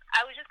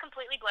 I was just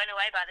completely blown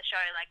away by the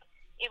show. Like,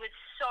 it was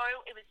so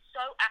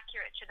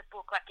accurate to the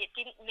book. Like, it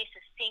didn't miss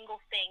a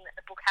single thing that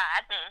the book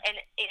had, and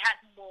it had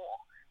more,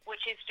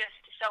 which is just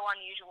so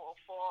unusual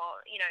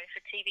for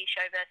TV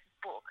show versus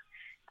book.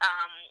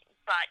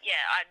 But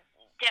yeah, I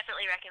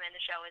definitely recommend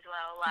the show as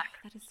well. Like,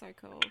 that is so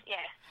cool.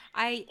 Yeah.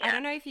 I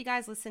don't know if you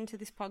guys listen to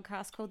this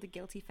podcast called The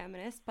Guilty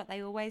Feminist, but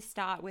they always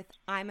start with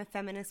 "I'm a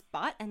feminist,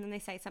 but," and then they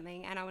say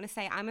something, and I want to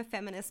say I'm a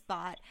feminist,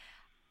 but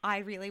I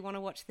really want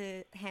to watch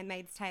The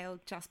Handmaid's Tale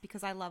just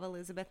because I love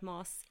Elizabeth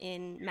Moss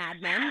in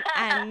Mad Men,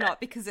 and not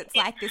because it's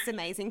like this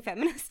amazing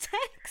feminist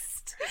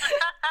text.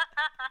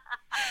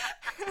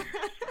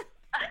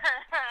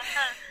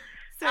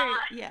 So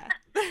yeah.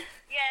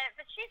 Yeah,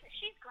 but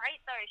she's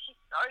great though. She's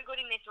so good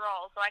in this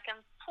role, so I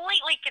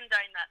completely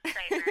condone that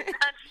statement.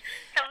 That's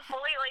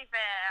completely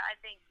fair. I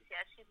think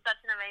she's such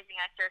an amazing amazing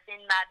actress in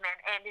Mad Men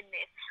and in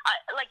this.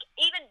 Like,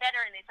 even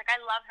better in this. Like,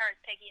 I love her as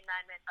Peggy in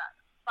Mad Men, but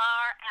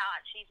far out,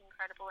 she's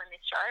incredible in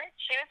this show.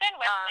 She was in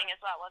West Wing as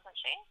well, wasn't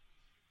she?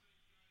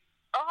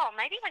 Oh,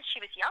 maybe when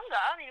she was younger.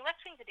 I mean,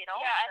 West Wing's a bit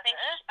older. Yeah, I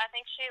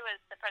think she was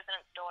the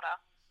president's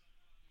daughter.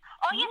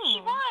 Oh, yes, she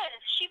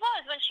was. She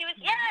was when she was...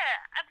 Yeah,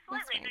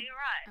 absolutely. No, you're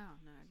right. Oh,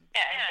 no.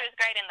 Yeah, and she was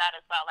great in that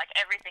as well. Like,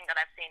 everything that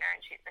I've seen her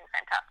in, she's been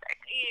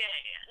fantastic.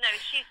 Yeah. No,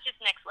 she's just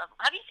next level.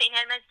 Have you seen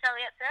Handmaid's Tale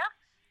yet, Sarah?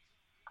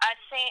 I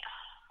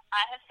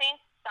have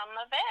seen some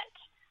of it,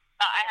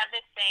 but I have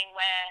this thing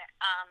where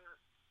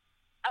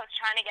I was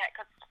trying to get...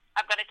 Because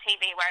I've got a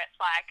TV where it's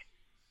like,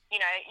 you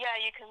know, yeah,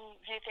 you can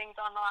view things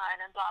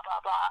online and blah,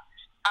 blah, blah.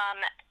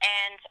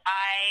 And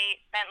I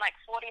spent like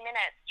 40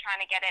 minutes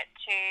trying to get it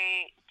to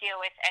deal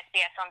with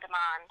SBS On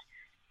Demand,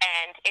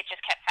 and it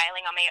just kept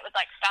failing on me. It would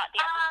like start the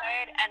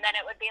episode, and then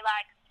it would be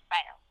like,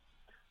 fail.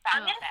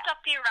 I'm going to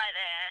stop you right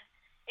there,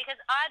 because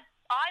I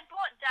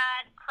bought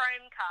Dad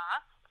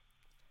Chromecast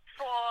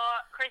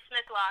for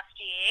Christmas last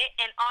year,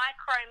 and I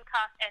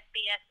Chromecast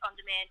SBS On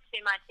Demand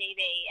to my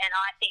TV, and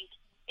I think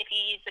if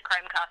you use the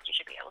Chromecast, you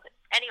should be able to.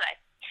 Anyway.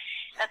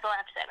 That's all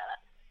I have to say about that.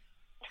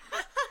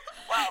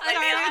 Well,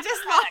 I'm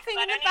just laughing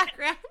in the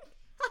background.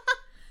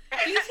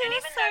 You two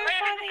are so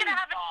funny.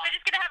 We're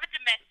just going to have a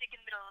domestic in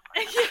the middle of the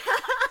place. You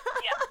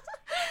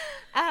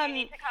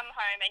need to come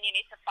home and you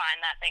need to find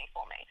that thing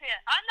for me.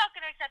 Yeah. I'm not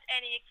going to accept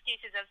any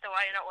excuses as to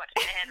why you're not watching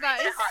the Handmaid's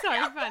That is so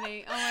now.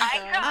 funny. Oh, my I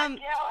God. can't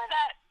deal with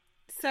that.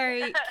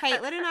 So,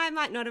 Caitlin and I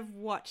might not have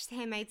watched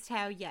Handmaid's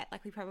Tale yet.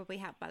 Like, we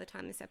probably have by the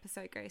time this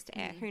episode goes to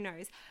air. Who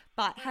knows?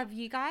 But have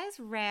you guys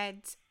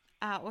read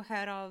or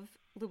heard of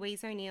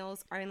Louise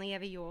O'Neill's Only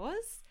Ever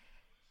Yours?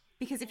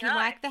 Because if you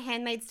like The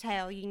Handmaid's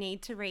Tale, you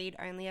need to read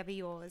Only Ever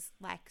Yours,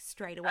 like,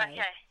 straight away.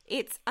 Okay.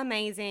 It's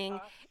amazing.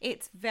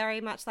 It's very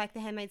much like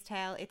The Handmaid's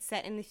Tale. It's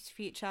set in this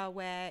future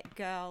where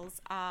girls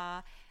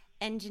are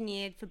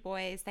engineered for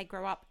boys. They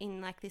grow up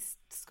in, like, this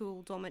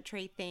school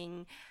dormitory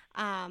thing,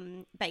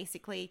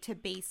 basically to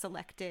be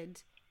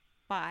selected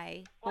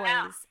by boys.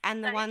 Wow.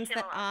 And the That is ones that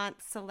similar.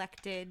 aren't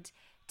selected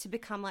to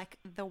become, like,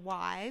 the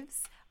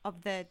wives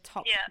of the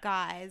top Yeah.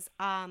 guys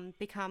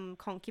become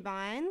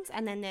concubines,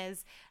 and then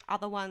there's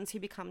other ones who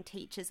become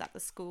teachers at the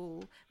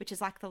school, which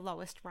is like the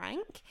lowest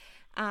rank. This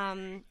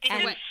And is so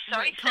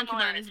similar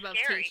concubine and is above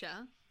scary.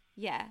 teacher.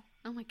 yeah,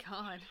 Oh my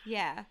God.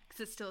 yeah,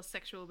 Because it's still a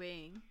sexual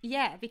being.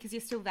 yeah, because you're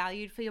still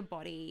valued for your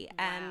body,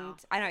 Wow.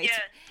 and I know Yeah.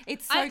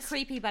 it's so I've-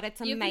 creepy, but it's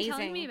You've amazing. been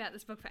telling me about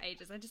this book for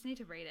ages. I just need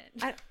to read it.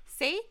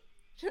 See,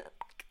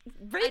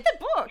 read the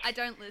book. I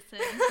don't listen.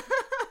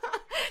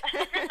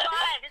 This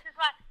is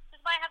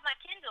why I have my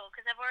Kindle,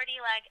 because I've already,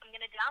 like, I'm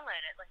going to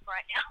download it, like,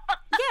 right now.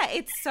 Yeah,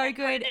 it's so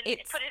good.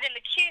 Put it in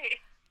the queue.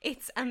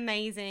 It's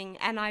amazing,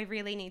 and I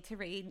really need to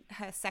read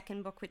her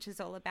second book, which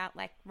is all about,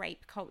 like,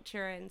 rape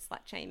culture and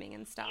slut shaming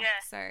and stuff. Yeah.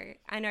 So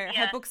I know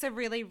her books are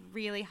really,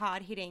 really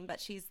hard hitting, but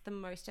she's the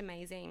most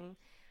amazing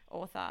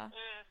author.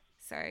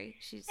 So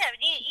she's Yeah,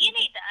 but you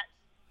need that.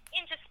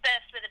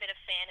 Interspersed with a bit of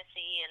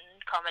fantasy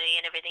and comedy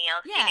and everything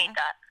else. Yeah. You need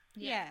that.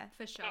 yeah,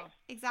 For sure.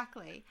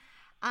 exactly.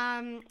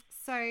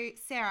 So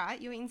Sarah,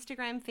 your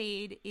Instagram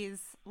feed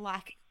is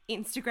like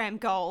Instagram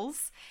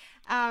goals.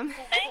 Thank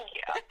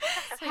you.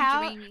 So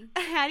how dreamy.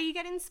 how do you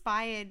get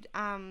inspired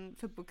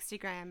for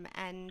Bookstagram,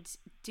 and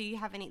do you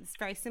have any? It's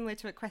very similar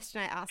to a question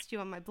I asked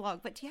you on my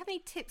blog, but do you have any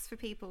tips for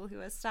people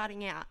who are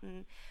starting out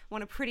and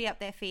want to pretty up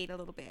their feed a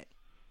little bit?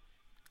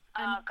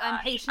 I'm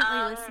patiently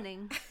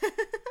listening.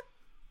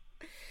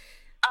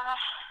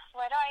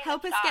 Where do I even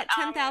Help us start?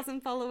 get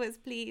 10,000 followers,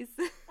 please.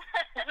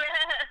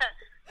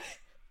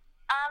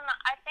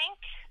 I think,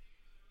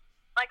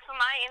 like, for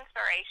my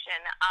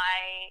inspiration,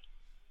 I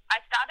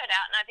started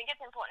out, and I think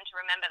it's important to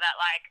remember that,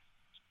 like,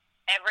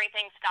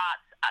 everything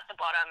starts at the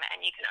bottom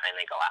and you can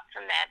only go up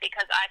from there,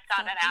 because I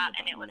started out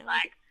and it was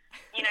like,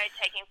 you know,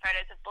 taking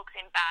photos of books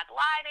in bad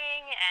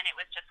lighting, and it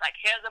was just like,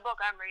 here's a book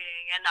I'm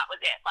reading, and that was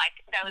it. Like,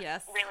 there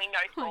was really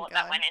no thought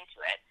that went into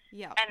it.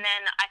 Yeah. And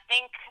then I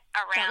think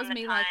That around was the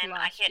me like time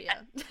I last hit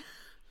year.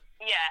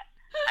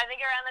 I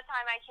think around the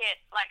time I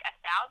hit like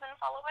 1,000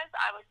 followers,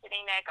 I was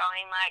sitting there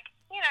going like,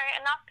 you know,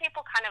 enough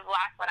people kind of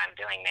like what I'm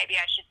doing. Maybe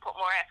I should put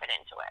more effort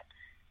into it.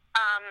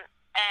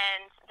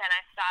 And then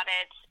I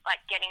started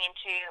like getting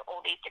into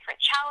all these different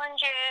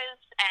challenges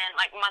and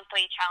like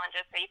monthly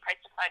challenges. So you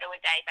post a photo a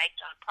day based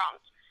on a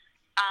prompt.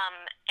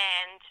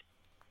 And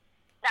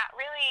that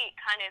really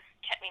kind of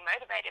kept me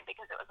motivated,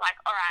 because it was like,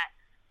 all right,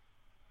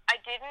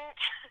 I didn't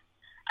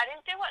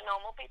do what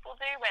normal people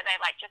do, where they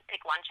like just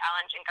pick one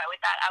challenge and go with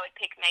that. I would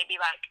pick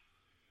maybe like,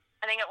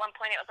 I think at one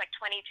point it was like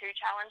 22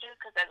 challenges,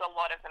 because there's a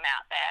lot of them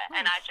out there.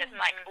 And I just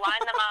like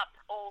lined them up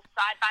all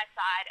side by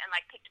side and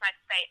like picked my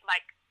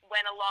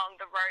went along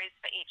the rows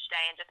for each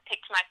day and just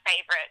picked my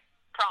favorite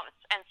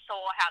prompts and saw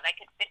how they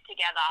could fit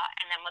together,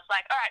 and then was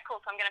like, all right, cool,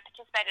 so I'm going to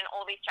participate in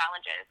all these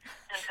challenges.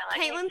 And so,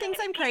 like, Caitlin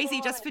thinks I'm crazy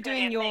just for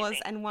doing yours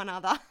and one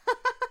other.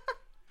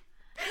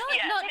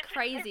 Not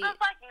crazy, It was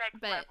like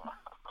next but level.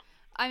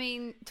 I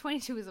mean,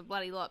 22 is a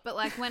bloody lot. But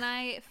like when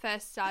I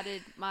first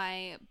started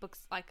my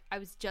books, like I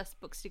was just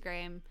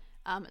Bookstagram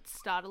at the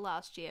start of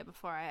last year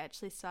before I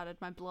actually started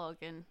my blog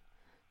and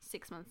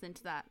 6 months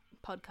into that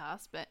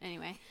podcast. But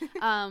anyway,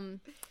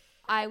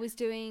 I was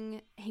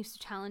doing heaps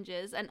of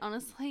challenges, and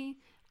honestly,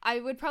 I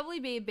would probably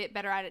be a bit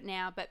better at it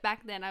now, but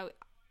back then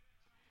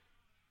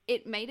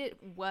it made it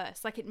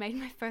worse. Like, it made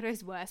my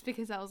photos worse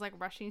because I was like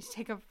rushing to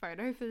take a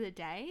photo for the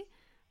day.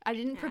 I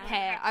didn't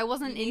prepare. I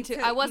wasn't into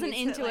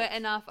it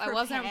enough. Prepare. I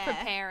wasn't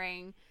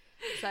preparing.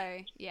 So,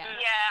 yeah.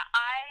 Yeah,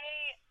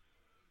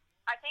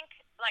 I think,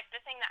 like, the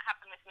thing that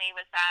happened with me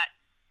was that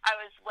I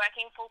was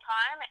working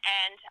full-time,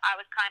 and I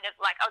was kind of,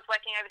 like, I was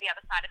working over the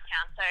other side of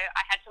town, so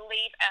I had to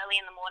leave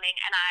early in the morning,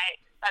 and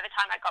by the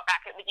time I got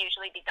back, it would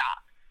usually be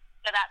dark.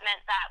 So that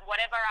meant that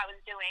whatever I was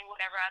doing,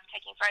 whatever I was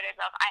taking photos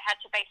of, I had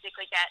to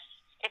basically get,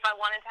 if I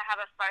wanted to have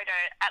a photo,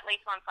 at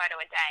least one photo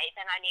a day,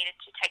 then I needed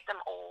to take them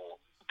all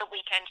the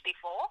weekend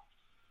before.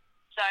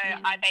 So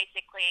I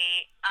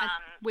basically...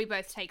 we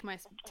both take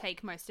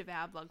most of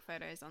our blog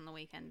photos on the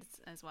weekends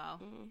as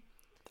well.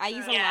 I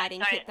use a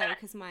lighting kit though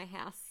because my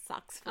house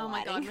sucks for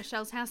lighting. Oh my god,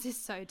 Michelle's house is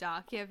so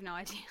dark. You have no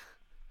idea.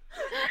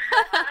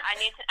 I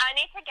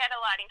need to get a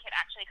lighting kit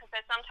actually, because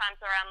there's sometimes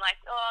where I'm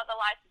like, oh, the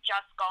light's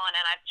just gone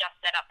and I've just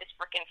set up this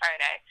freaking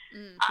photo.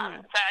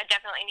 So I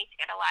definitely need to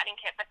get a lighting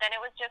kit. But then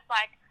it was just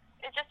like,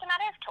 it's just a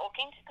matter of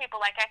talking to people.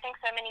 Like, I think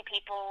so many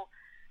people,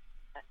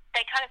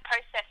 they kind of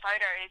post their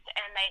photos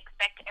and they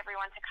expect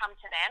everyone to come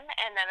to them,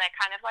 and then they're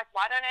kind of like,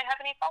 why don't I have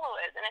any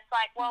followers? And it's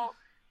like, well,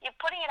 you're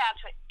putting it out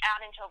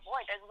into a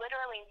void. There's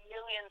literally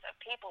millions of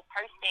people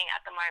posting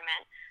at the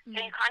moment,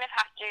 so you kind of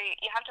have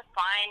to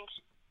find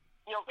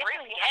your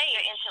group. You have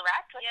to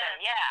interact with them.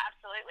 Yeah,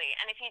 absolutely.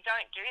 And if you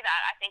don't do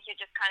that, I think you're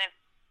just kind of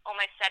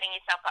almost setting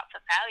yourself up for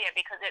failure,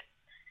 because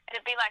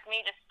it'd be like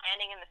me just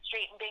standing in the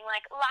street and being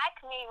like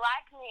me,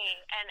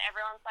 and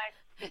everyone's like,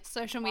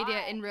 social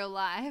media in real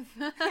life.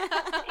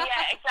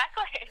 Yeah,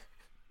 exactly.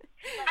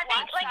 I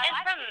think, like,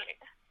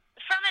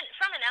 and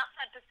from an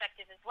outside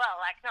perspective as well,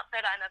 like, not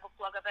that I'm a book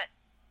blogger, but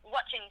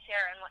watching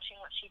Sarah and watching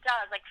what she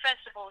does, like,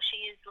 first of all,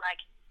 she is like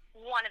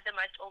one of the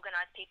most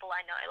organized people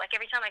I know. Like,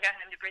 every time I go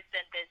home to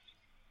Brisbane,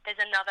 there's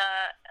another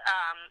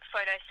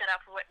photo set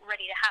up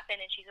ready to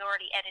happen, and she's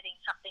already editing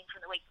something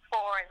from the week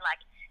before, and like,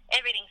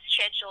 everything's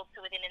scheduled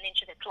to within an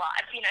inch of its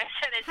life, you know.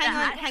 So there's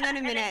hang on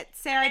a minute,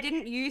 Sarah.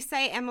 Didn't you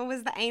say Emma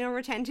was the anal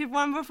retentive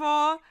one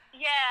before?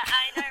 Yeah,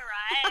 I know,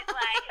 right?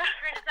 Like, she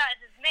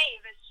criticizes me,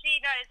 but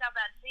she knows how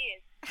bad she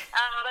is.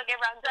 Look,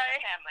 it runs in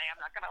the family. I'm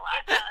not gonna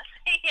lie. It does.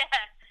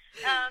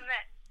 Yeah.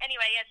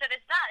 Anyway, yeah. So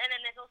there's that, and then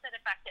there's also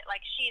the fact that,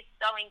 like, she's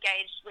so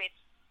engaged with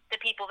the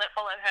people that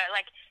follow her.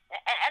 Like,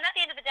 and at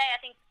the end of the day, I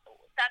think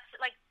that's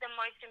like the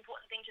most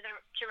important thing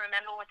to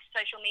remember with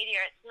social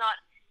media.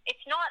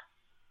 It's not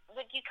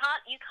like, you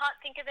can't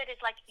think of it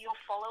as like your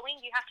following.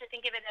 You have to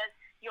think of it as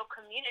your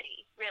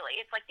community, really.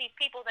 It's like these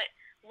people that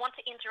want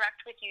to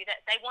interact with you,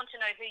 that they want to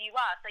know who you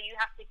are. So you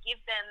have to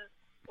give them,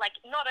 like,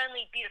 not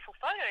only beautiful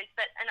photos,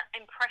 but an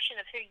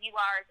impression of who you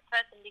are as a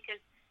person,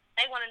 because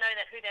they want to know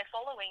that who they're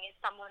following is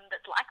someone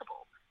that's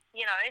likable,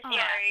 you know? So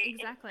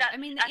exactly. I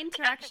mean, the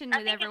interaction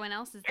with everyone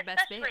else is the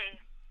best bit.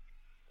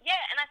 Yeah,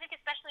 and I think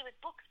especially with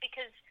books,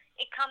 because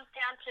it comes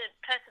down to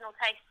personal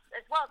tastes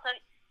as well. So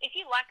if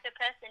you like the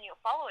person you're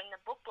following, the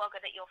book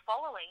blogger that you're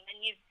following, then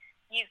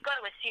you've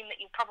got to assume that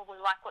you probably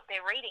like what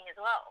they're reading as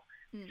well.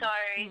 So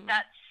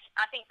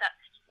I think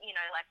that's, you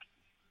know, like,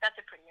 that's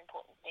a pretty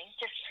important thing.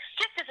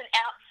 Just as an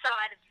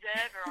outside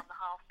observer on the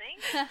whole thing.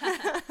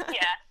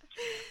 Yeah.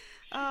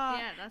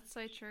 Yeah, that's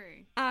so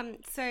true.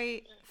 So,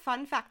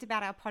 fun fact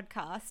about our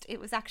podcast, it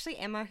was actually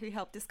Emma who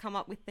helped us come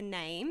up with the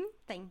name.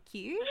 Thank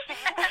you.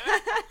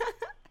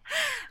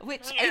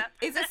 Which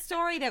is a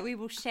story that we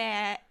will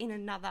share in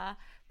another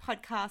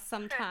podcast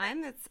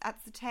sometime.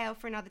 That's the tale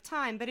for another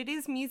time, but it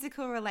is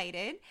musical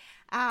related.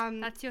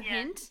 That's your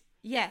hint?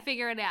 Yeah.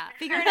 Figure it out.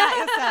 Figure it out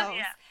yourselves.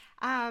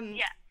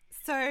 Yeah.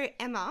 So,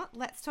 Emma,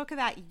 let's talk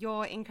about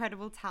your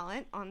incredible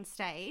talent on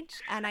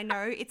stage. And I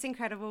know it's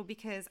incredible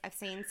because I've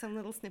seen some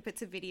little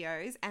snippets of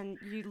videos,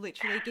 and you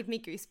literally give me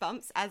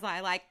goosebumps as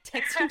I, like,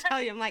 text and tell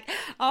you. I'm like,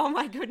 oh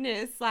my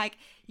goodness, like,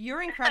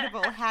 you're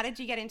incredible. How did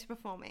you get into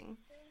performing?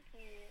 Thank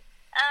you.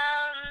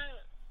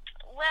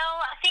 Well,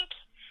 I think,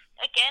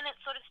 again, it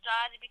sort of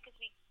started because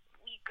we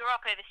grew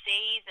up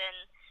overseas,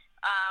 and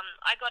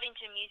I got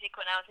into music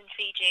when I was in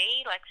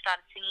Fiji, like,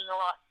 started singing a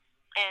lot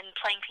and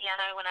playing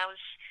piano when I was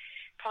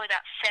probably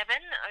about 7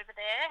 over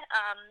there.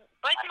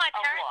 Both of my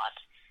parents,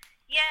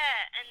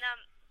 and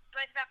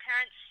both of our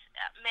parents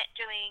met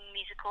doing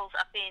musicals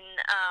up in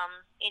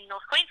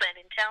North Queensland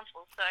in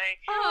Townsville. So,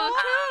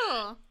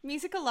 cool.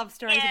 Musical love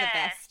stories are the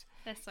best.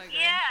 They're so good.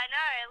 Yeah, I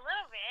know, a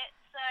little bit.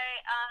 So,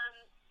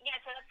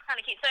 so that's kind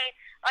of cute. So,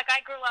 like,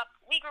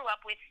 we grew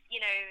up with,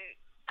 you know,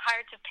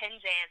 Pirates of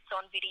Penzance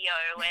on video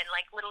and,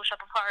 like, Little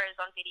Shop of Horrors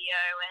on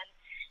video, and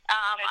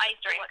I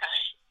used to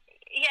watch.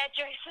 Yeah,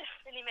 Joseph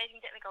and the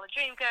Amazing Technicolor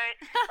Dreamcoat,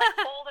 like,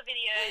 all the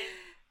videos,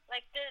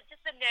 like, just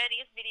the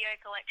nerdiest video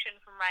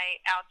collection from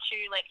our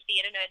two, like,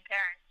 theatre nerd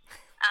parents.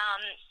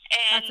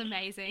 And that's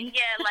amazing.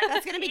 Yeah, like,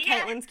 that's going to be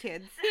Caitlin's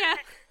kids. Yeah.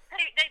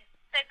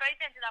 They they both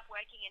ended up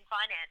working in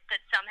finance, but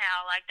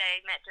somehow like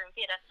they met during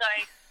theatre. So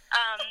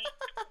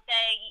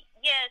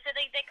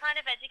they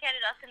kind of educated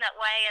us in that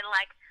way. And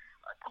like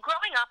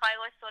growing up, I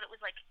always thought it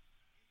was like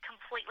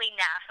completely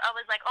naff. I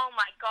was like, oh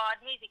my god,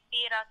 music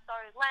theatre, so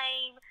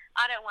lame.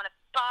 I don't want to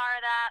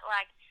bar that.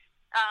 Like,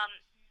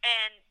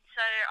 and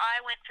so I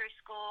went through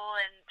school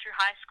and through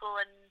high school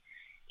and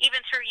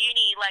even through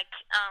uni. Like,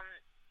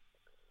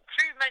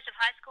 through most of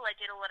high school, I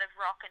did a lot of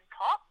rock and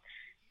pop,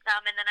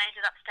 and then I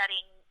ended up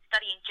studying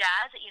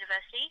jazz at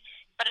university.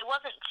 But it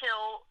wasn't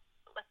till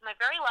like my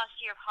very last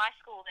year of high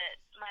school that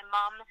my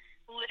mum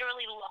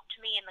literally locked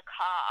me in the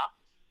car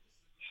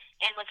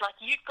and was like,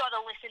 you've got to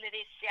listen to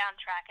this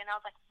soundtrack. And I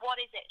was like, what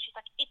is it? She's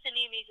like, it's a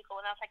new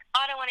musical. And I was like,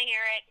 I don't want to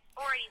hear it. It's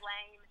already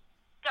lame.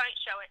 Don't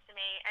show it to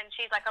me. And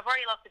she's like, I've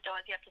already locked the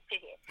doors. You have to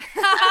sit here.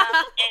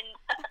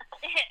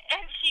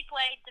 And she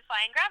played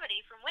Defying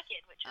Gravity from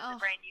Wicked, which was a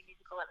brand new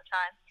musical at the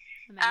time.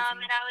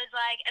 And I was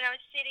like, and I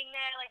was sitting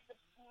there like the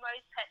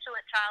most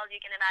petulant child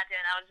you can imagine.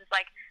 I was just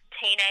like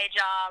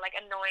teenager, like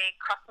annoying,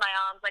 cross my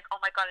arms, like,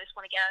 oh my god, I just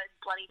want to get out of this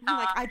bloody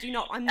car. Like,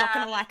 I'm not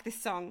going to like this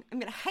song.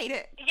 I'm going to hate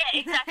it. Yeah,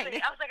 exactly.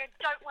 I was like, I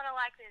don't want to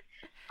like this.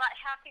 But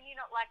how can you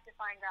not like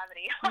Defying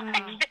Gravity?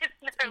 Like, there's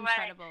no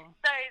incredible.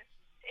 way. So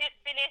it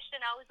finished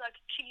and I was like,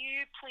 can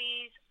you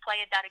please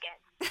play that again?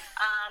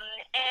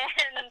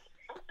 And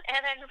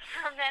then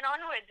from then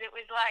onwards, it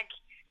was like,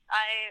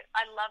 I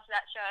loved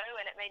that show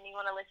and it made me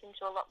want to listen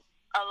to a lot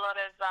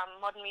of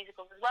modern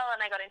musicals as well,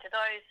 and I got into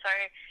those. So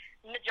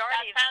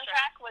majority that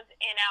soundtrack was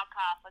in our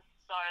car for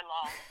so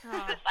long.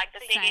 Just like the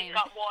CDs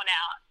got worn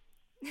out.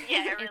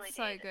 Yeah, it really it's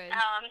so did. good.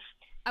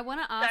 I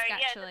want to ask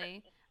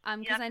actually,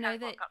 because I know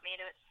that got me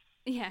into it.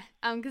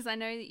 because I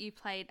know that you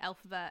played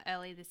Elphaba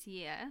early this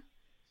year.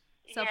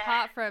 So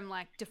apart from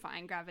like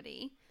Defying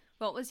Gravity,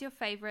 what was your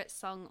favorite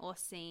song or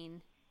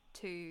scene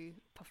to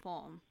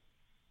perform?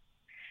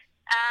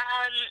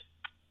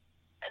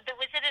 The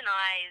Wizard and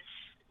Eyes.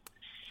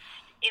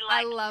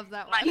 I love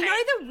that one. You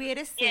know the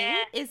weirdest thing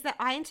is that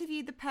I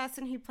interviewed the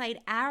person who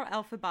played our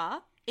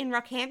Elphaba in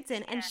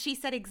Rockhampton, and she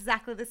said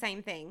exactly the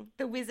same thing.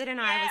 The Wizard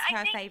and I was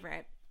her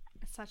favourite.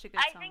 It's such a good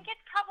song. I think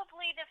it's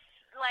probably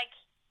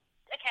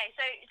okay,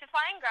 so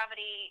Defying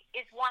Gravity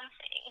is one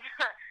thing.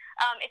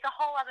 It's a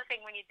whole other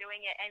thing when you're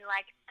doing it, and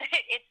like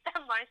it's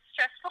the most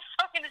stressful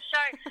song in the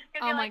show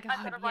because you're like,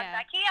 I've got to run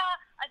back here,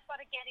 I've got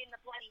to get in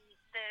the bloody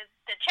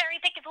the cherry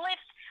pickers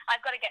lift,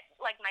 I've got to get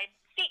like my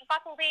seat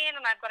buckled in,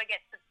 and I've got to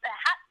get the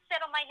hat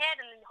set on my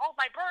head and hold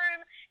my broom,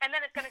 and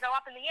then it's going to go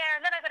up in the air,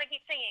 and then I've got to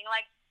keep singing.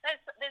 Like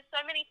there's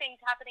so many things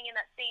happening in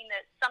that scene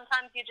that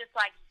sometimes you're just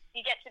like,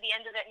 you get to the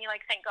end of it and you're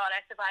like, thank God I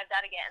survived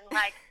that again.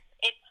 Like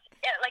it's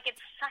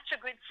such a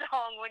good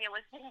song when you're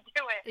listening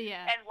to it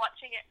and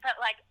watching it, but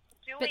like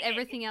doing but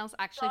everything else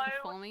actually so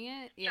performing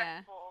it,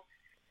 stressful.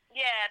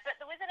 Yeah, but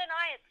The Wizard and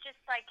I, it's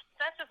just like,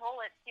 first of all,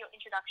 it's your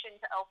introduction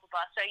to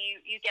Elphaba, so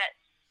you get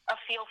a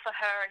feel for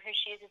her and who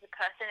she is as a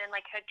person and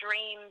like her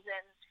dreams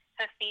and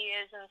her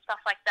fears and stuff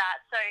like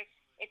that. So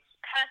it's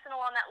personal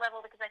on that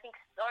level because I think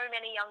so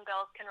many young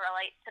girls can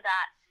relate to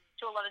that,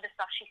 to a lot of the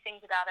stuff she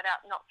sings about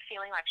not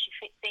feeling like she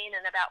fits in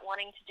and about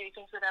wanting to do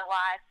things with her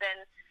life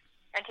and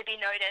to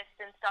be noticed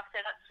and stuff. So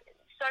that's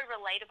so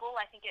relatable.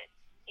 I think it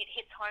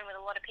hits home with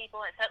a lot of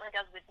people. It certainly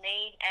does with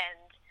me.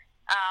 And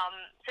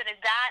so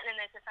there's that, and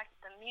then there's the fact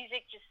that the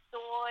music just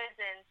soars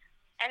and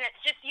it's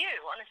just you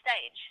on a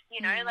stage, you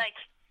know, like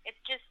it's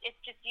just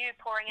you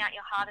pouring out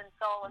your heart and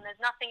soul, and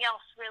there's nothing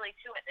else really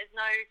to it. There's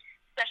no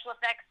special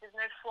effects, there's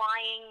no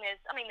flying,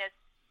 there's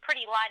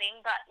pretty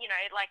lighting, but you know,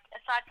 like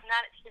aside from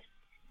that, it's just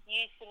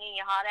you singing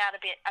your heart out a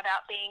bit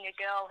about being a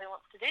girl who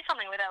wants to do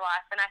something with her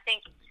life. And I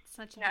think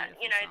such a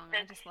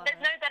beautiful song.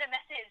 There's no better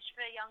message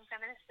for young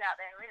feminists out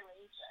there,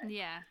 really. So.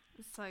 Yeah,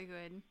 it's so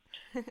good.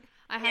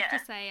 I have to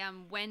say,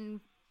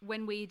 when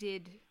we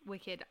did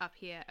Wicked up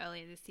here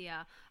earlier this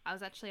year, I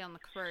was actually on the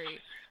crew,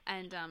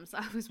 and so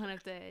I was one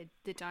of the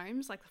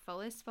domes, like the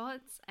follow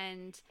spots,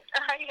 and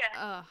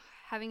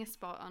having a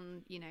spot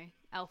on, you know,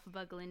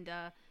 Elphaba,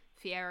 Glinda,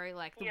 Fiyero,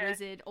 like the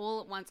Wizard,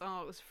 all at once.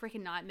 Oh, it was a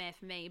freaking nightmare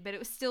for me, but it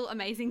was still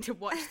amazing to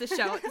watch the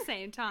show at the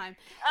same time.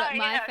 But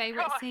my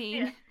favorite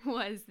scene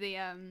was the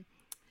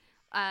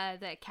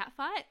cat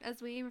fight,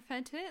 as we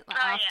referred to it,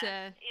 like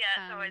after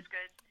it's always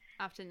good.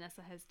 After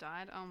Nessa has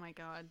died. Oh my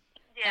god.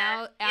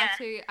 Yeah. Our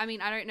two, I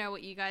mean, I don't know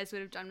what you guys would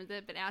have done with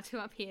it, but our two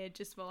up here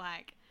just were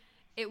like,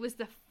 it was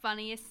the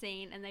funniest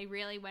scene, and they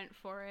really went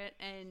for it,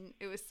 and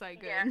it was so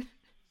good.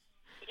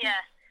 Yeah.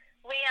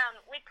 We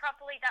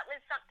properly, that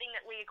was something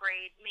that we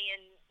agreed, me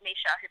and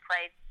Misha, who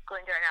played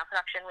Glinda in our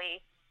production,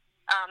 we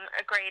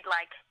agreed,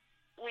 like,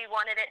 we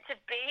wanted it to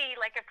be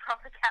like a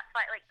proper cat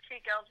fight, like two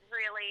girls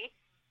really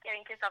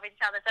getting pissed off each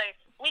other. So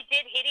we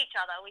did hit each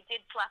other. We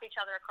did slap each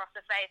other across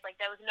the face. Like,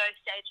 there was no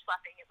stage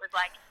slapping. It was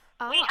like,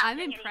 I'm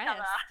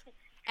impressed.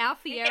 Our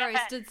Fiyero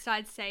stood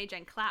side stage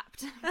and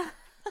clapped.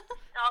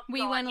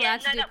 We weren't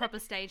allowed to do proper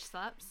stage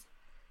slaps.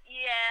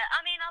 Yeah, I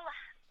mean,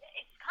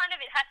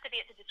 it has to be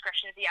at the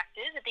discretion of the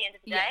actors at the end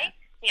of the day.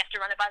 You have to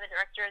run it by the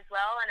director as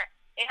well, and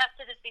it has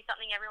to just be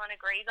something everyone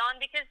agrees on,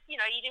 because,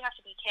 you know, you do have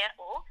to be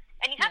careful,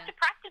 and you have to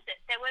practice it.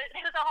 There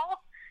was a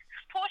whole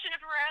portion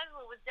of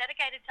rehearsal was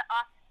dedicated to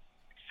us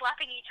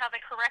slapping each other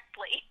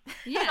correctly.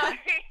 Yeah. So,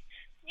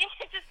 you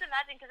can just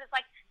imagine, because it's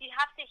like you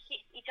have to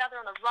hit each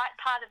other on the right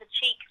part of the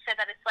cheek so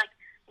that it's like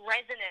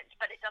resonant,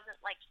 but it doesn't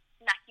like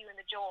smack you in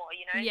the jaw,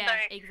 you know? Yeah, so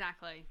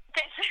exactly.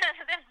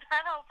 there's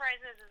that whole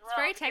process as well. It's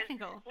very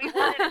technical. We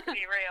wanted it to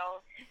be real.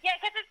 Yeah,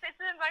 because it's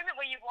a moment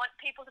where you want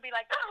people to be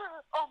like,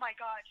 oh my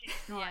God, she's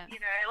not, you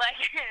know, like,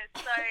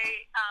 so,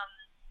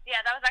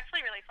 yeah, that was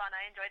actually really fun.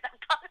 I enjoyed that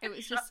part. It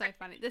was just so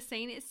funny. The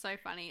scene is so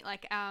funny.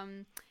 Like,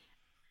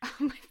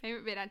 my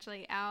favorite bit,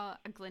 actually, our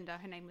Glinda,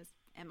 her name was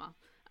Emma,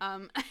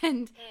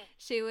 and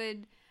she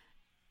would,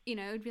 you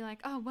know, would be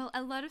like, oh, well,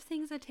 a lot of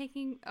things are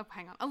taking,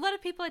 a lot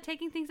of people are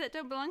taking things that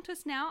don't belong to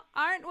us now,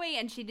 aren't we?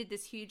 And she did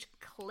this huge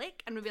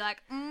click and would be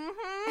like,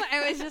 mm-hmm.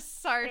 It was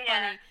just so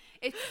funny.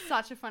 It's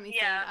such a funny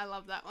scene. I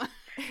love that one.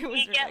 It was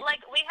you get,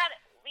 like, we had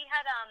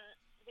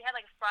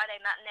like a Friday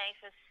matinee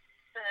for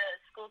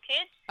school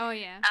kids. Oh,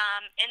 yeah.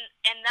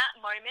 In that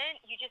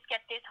moment, you just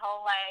get this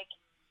whole, like,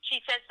 she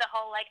says the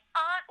whole, like,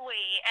 aren't we?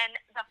 And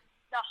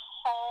the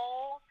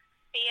whole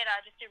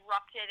theatre just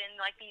erupted in,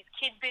 like, these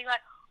kids being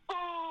like,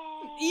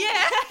 ooh.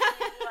 Yeah.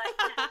 Like,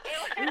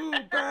 Ooh,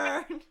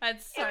 burn.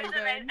 That's so good.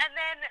 Amazing. And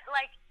then,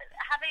 like,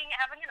 having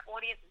an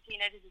audience of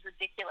teenagers is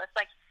ridiculous.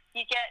 Like,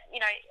 you get,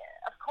 you know,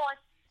 of course,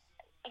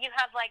 you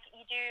have, like,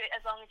 you do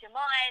As Long As You're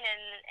Mine,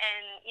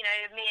 and you know,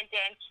 me and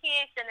Dan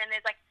kiss, and then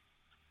there's, like,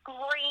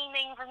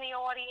 screaming from the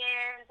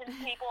audience, and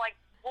people, like,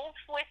 wolf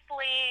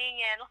whistling,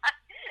 and,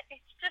 like,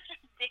 it's just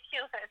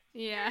ridiculous.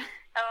 Yeah.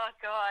 Oh,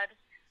 God.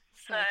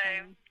 So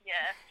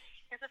yeah,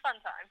 it's a fun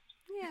time.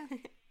 Yeah.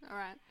 All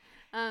right.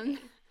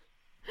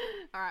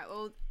 All right.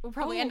 Well, we'll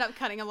probably end up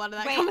cutting a lot of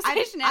that Wait,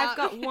 conversation out. I've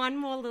got one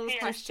more little Just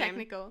question,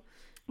 technical.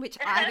 which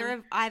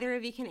either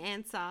of you can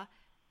answer.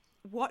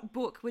 What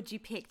book would you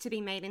pick to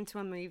be made into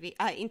a movie,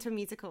 into a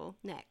musical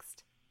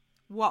next?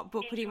 What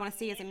book would you want to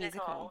see as a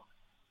musical?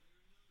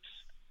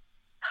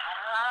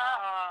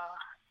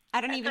 I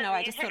don't even know.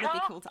 I just thought it'd be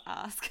cool to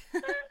ask.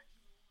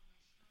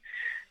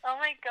 Oh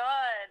my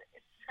God,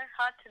 it's so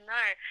hard to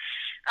know.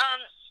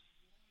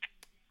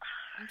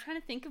 I'm trying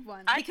to think of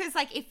one. Because,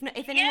 like, if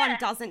anyone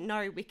doesn't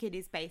know, Wicked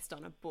is based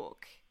on a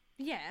book.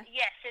 Yeah.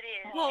 Yes, it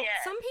is. Well,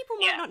 some people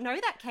might not know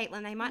that,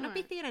 Caitlin. They might not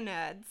be theatre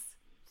nerds.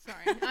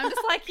 Sorry, I'm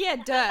just like, yeah,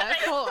 duh, of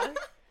course.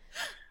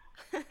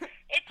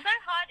 It's so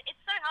hard.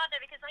 It's so hard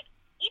though, because, like,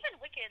 even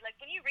Wicked, like,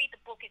 when you read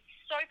the book, it's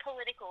so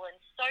political and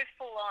so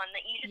full on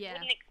that you just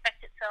wouldn't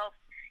expect it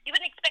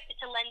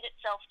to lend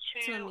itself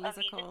to a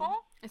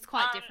musical. It's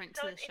quite different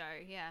to the show,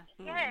 yeah.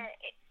 Yeah,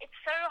 it's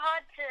so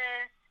hard to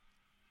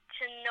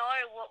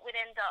know what would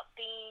end up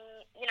being,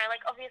 you know,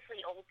 like,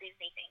 obviously all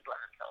Disney things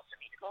lend themselves to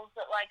musicals,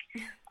 but, like,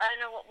 I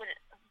don't know what would,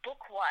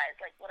 book-wise,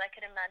 like, what I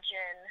could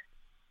imagine.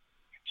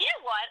 You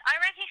know what? I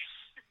reckon,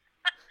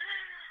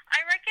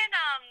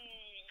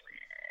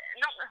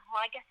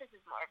 I guess this is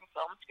more of a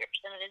film script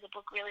than it is a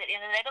book, really, at the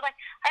end of the day, but, like,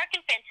 I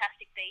reckon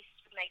Fantastic Beasts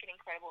would make an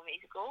incredible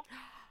musical.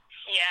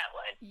 Yeah, it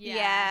would.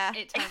 Yeah.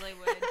 It totally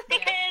would.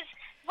 Because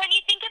when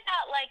you think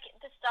about, like,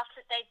 the stuff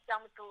that they've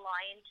done with The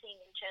Lion King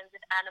in terms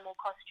of animal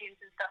costumes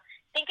and stuff,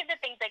 think of the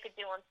things they could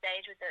do on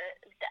stage with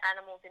the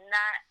animals in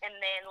that, and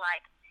then,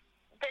 like,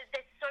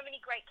 there's so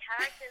many great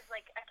characters.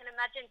 Like, I can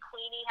imagine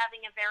Queenie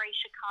having a very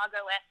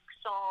Chicago-esque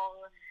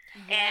song.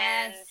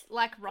 Yes, and,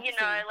 like Roxy. You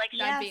know, like,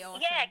 that'd be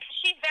awesome. Yeah, because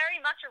she's very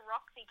much a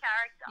Roxy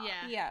character.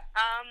 Yeah.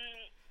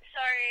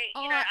 So,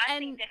 you know, I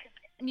think that...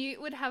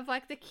 Newt would have,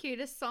 like, the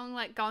cutest song,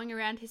 like, going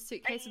around his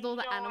suitcase with all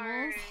the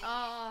animals.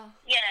 Oh.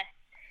 Yeah.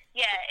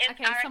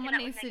 Okay,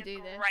 someone needs to do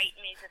this. Great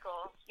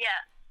musical.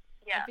 Yeah.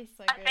 That'd be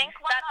so good. I think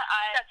one that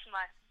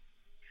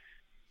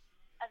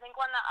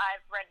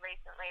I've read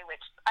recently,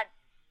 which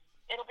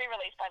it'll be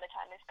released by the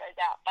time this goes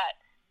out, but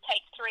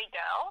Take 3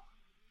 Girls,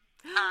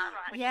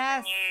 which is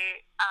a new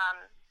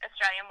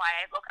Australian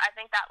YA book. I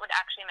think that would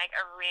actually make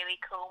a really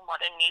cool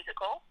modern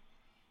musical.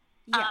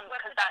 Yeah.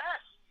 Because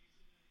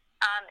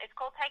it's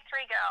called Take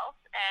 3 Girls,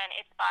 and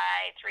it's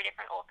by 3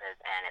 different authors,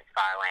 and it's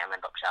far away on my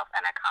bookshelf,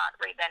 and I can't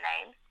read their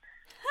names.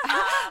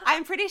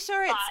 I'm pretty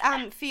sure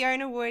it's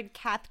Fiona Wood,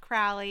 Kath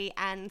Crowley,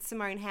 and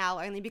Simone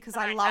Howell, only because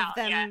I love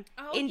them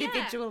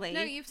individually.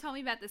 Yeah. No, you've told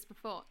me about this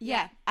before.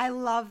 Yeah, I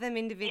love them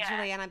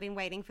individually, and I've been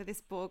waiting for this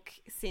book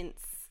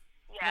since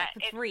for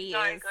 3 years.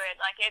 It's so good.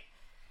 Like,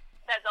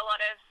 there's a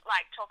lot of,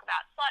 like, talk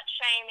about slut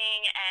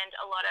shaming and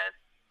a lot of,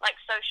 like,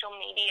 social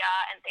media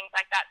and things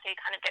like that. So you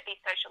kind of get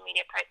these social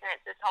media posts, and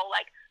it's this whole,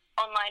 like,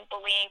 online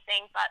bullying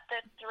thing. But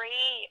the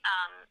three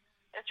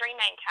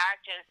main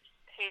characters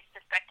whose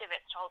perspective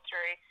it's told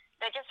through,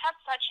 they just have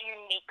such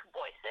unique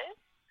voices.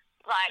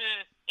 Like,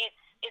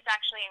 it's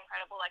actually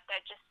incredible. Like,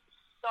 they're just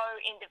so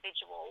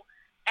individual.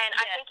 And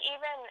I think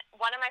even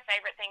one of my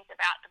favorite things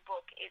about the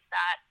book is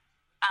that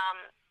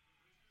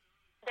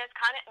there's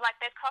kind of, like,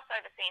 there's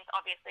crossover scenes,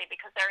 obviously,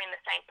 because they're in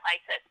the same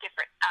place at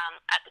different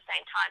at the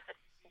same time for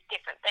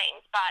different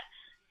things. But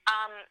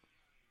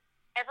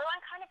everyone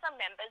kind of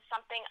remembers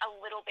something a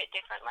little bit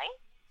differently.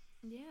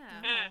 Yeah.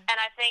 And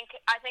I think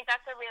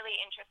that's a really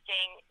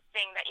interesting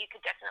thing that you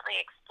could definitely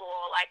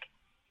explore. Like,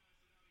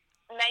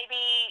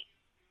 maybe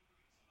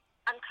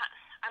I'm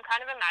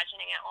kind of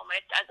imagining it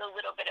almost as a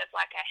little bit of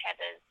like a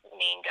Heather's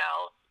Mean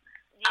Girls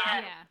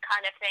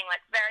kind of thing,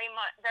 like very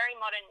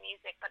modern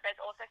music, but there's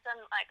also some,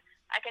 like,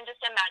 I can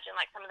just imagine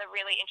like some of the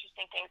really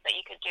interesting things that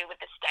you could do with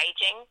the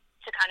staging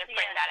to kind of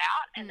bring that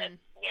out, and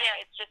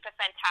it's just a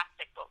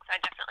fantastic book, so I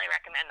definitely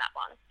recommend that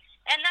one.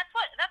 And that's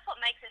what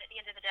makes it at the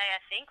end of the day,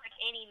 I think. Like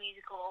any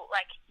musical,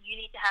 like you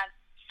need to have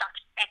such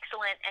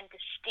excellent and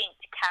distinct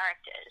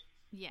characters.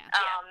 Yeah.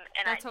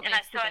 And that's what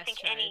makes the best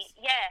shows.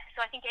 So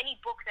I think any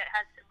book that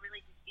has some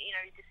really,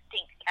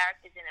 distinct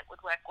characters in it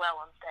would work well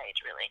on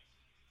stage, really.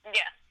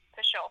 Yeah,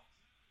 for sure.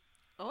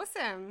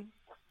 Awesome.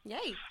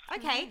 Yay.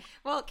 Okay.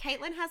 Well,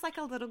 Caitlin has like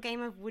a little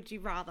game of Would You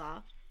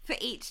Rather for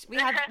each. We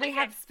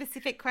have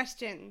specific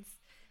questions.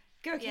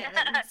 Go,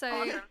 Caitlin.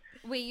 So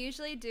we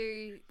usually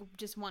do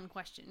just one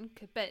question,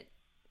 but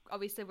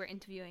obviously we're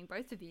interviewing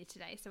both of you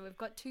today, so we've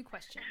got 2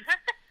 questions.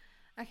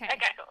 Okay.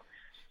 Okay, cool.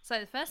 So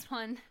the first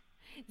one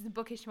is the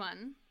bookish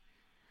one.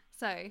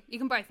 So you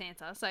can both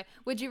answer. So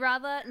would you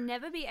rather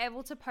never be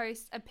able to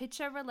post a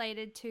picture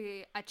related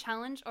to a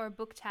challenge or a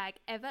book tag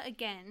ever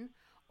again,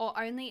 or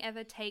only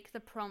ever take the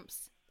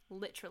prompts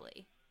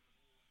literally?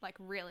 Like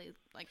really,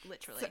 like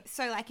literally.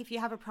 So like if you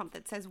have a prompt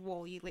that says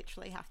wall, you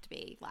literally have to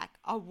be like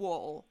a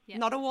wall. Yeah.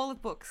 Not a wall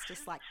of books,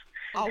 just like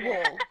a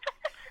wall.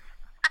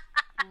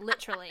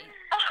 Literally.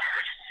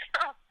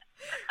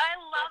 I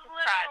love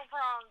literal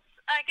prompts.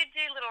 I could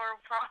do literal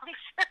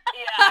prompts.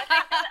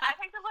 I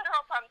think the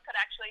literal prompts could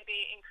actually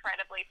be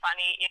incredibly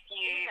funny if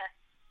you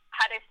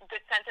had a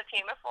good sense of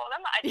humor for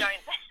them. I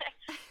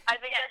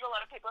think there's a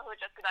lot of people who would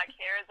just be like,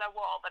 here is a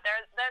wall, but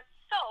there's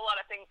still a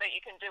lot of things that you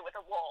can do with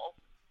a wall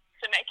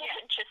to make it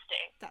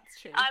interesting. That's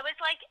true. I was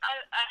like,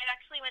 I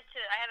actually went to,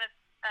 I have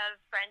a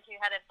friend who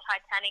had a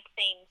Titanic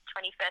themed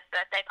 21st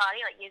birthday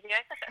party like years ago,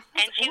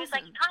 and she was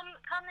like,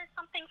 come as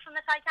something from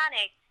the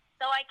Titanic.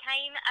 So I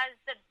came as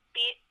the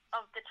bit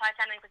of the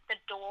Titanic with the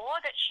door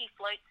that she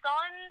floats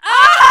on.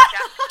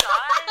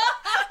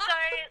 So,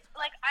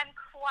 like, I'm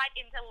quite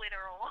into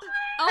literal.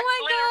 Oh my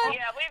god!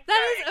 Yeah,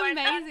 that is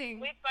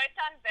amazing. We've both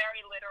done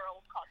very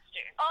literal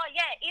costumes. Oh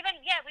yeah, we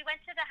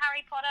went to the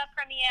Harry Potter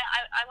premiere.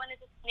 I went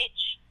as a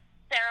snitch.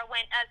 Sarah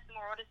went as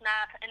Marauder's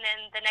Map, and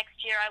then the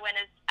next year I went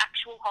as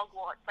actual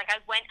Hogwarts. Like,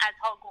 I went as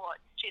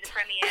Hogwarts to the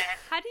premiere.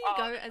 How do you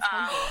go as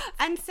Hogwarts?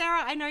 And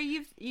Sarah, I know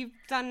you've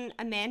done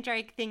a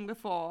Mandrake thing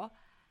before.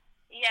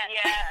 Yeah.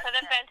 So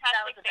the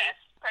Fantastic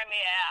Beasts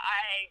premiere,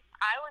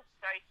 I was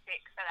so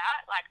sick for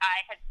that. Like,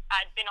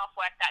 I'd been off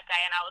work that day,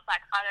 and I was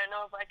like, I don't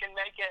know if I can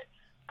make it.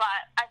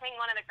 But I think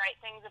one of the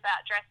great things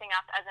about dressing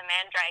up as a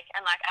Mandrake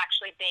and like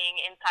actually being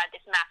inside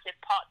this massive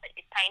pot that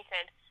you've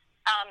painted,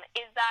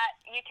 is that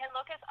you can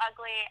look as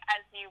ugly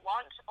as you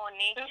want or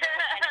need to,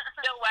 and it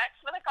still works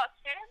for the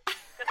costume.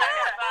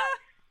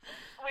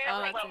 We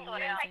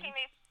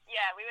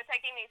were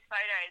taking these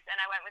photos, and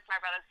I went with my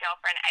brother's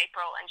girlfriend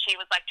April, and she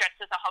was like dressed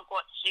as a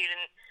Hogwarts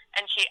student,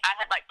 and I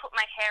had like put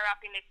my hair up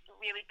in this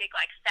really big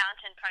like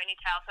fountain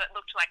ponytail, so it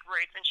looked like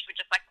Ruth, and she would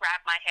just like grab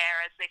my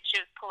hair as if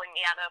she was pulling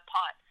me out of a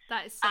pot.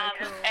 That is so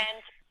cool.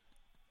 And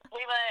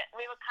we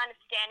were kind of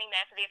standing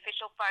there for the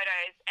official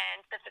photos,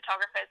 and the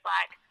photographer's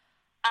like,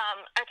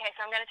 okay,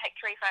 so I'm going to take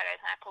 3 photos,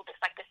 and I pulled this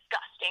like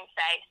disgusting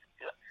face,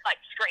 like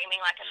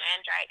screaming like a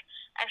mandrake,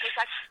 and he's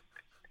like,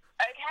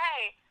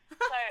 okay,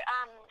 so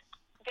I'm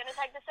going to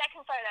take the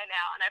second photo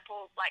now, and I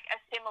pulled like a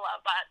similar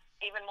but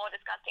even more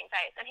disgusting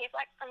face, and he's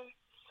like, going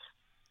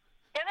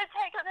to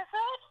take the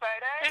third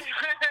photo.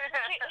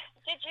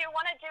 Did you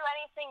want to do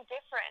anything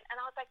different?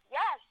 And I was like,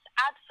 yes,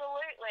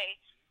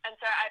 absolutely. And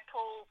so I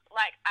pulled,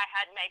 like, I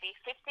had maybe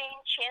 15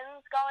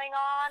 chins going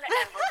on,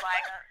 and was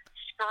like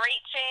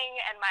screeching,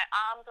 and my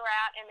arms were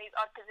out in these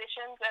odd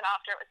positions, and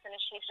after it was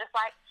finished, he's just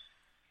like,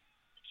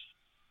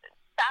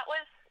 that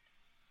was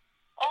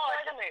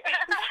odd.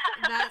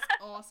 That's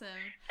awesome.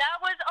 That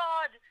was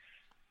odd.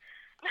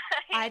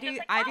 I do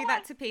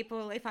that to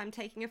people if I'm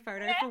taking a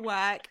photo for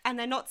work and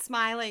they're not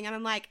smiling, and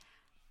I'm like,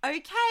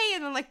 okay,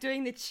 and I'm like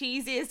doing the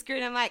cheesiest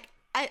grin. I'm like,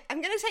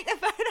 I'm gonna take the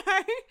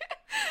photo.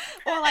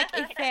 Or like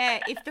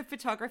if the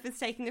photographer's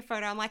taking the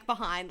photo, I'm like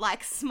behind,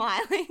 like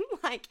smiling,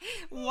 like,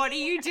 what are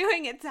you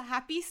doing? It's a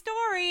happy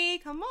story.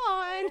 Come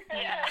on.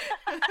 Yeah.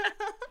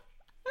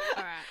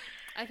 All right.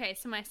 Okay,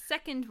 so my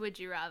second would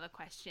you rather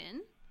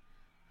question.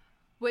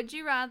 Would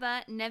you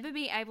rather never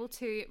be able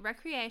to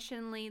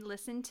recreationally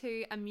listen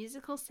to a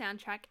musical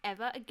soundtrack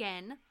ever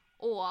again,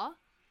 or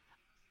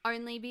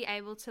only be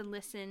able to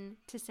listen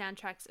to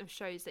soundtracks of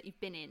shows that you've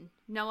been in?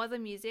 No other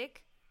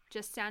music,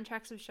 just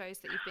soundtracks of shows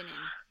that you've been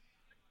in.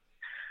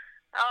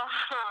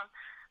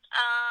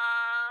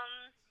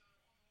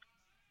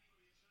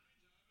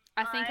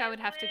 I think I would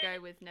have to go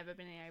with never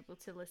being able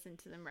to listen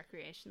to them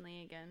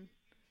recreationally again.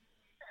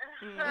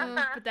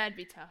 But that'd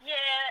be tough.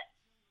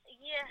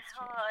 Yeah,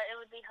 it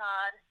would be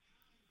hard.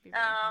 Be really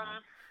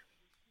hard.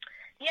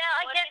 Yeah,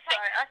 I guess so.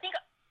 I think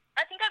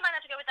I think I might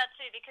have to go with that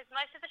too, because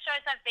most of the shows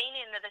I've been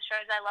in are the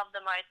shows I love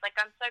the most. Like,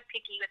 I'm so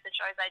picky with the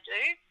shows I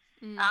do,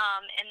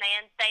 and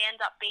they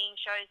end up being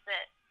shows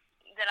that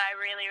I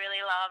really,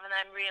 really love and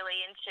I'm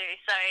really into.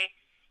 So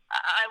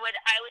I would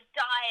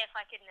die if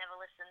I could never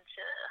listen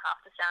to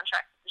half the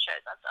soundtracks of the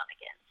shows I've done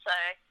again. So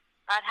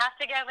I'd have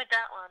to go with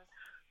that one.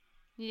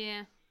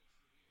 Yeah,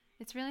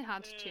 it's really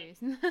hard to choose.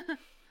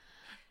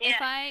 Yeah,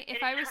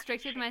 if I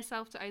restricted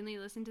myself to only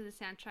listen to the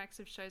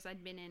soundtracks of shows I'd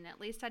been in, at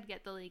least I'd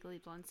get the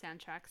Legally Blonde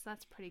soundtrack. So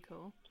that's pretty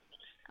cool.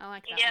 I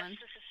like that one. Yes,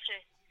 this is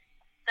true.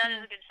 That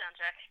is a good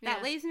soundtrack.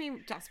 That leaves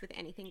me just with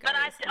Anything Goes. But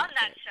I've done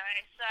that show,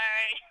 so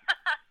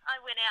I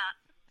win out.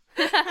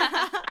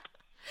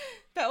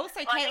 But also,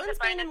 Caitlin's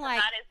been in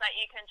like. That is that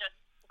you can just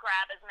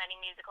grab as many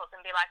musicals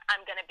and be like,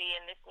 I'm going to be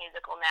in this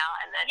musical now,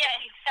 and then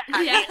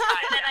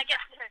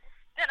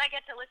then I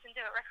get to listen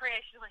to it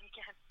recreationally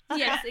again.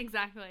 Yes,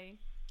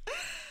 exactly.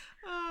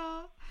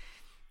 Oh,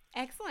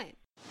 excellent.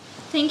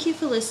 Thank you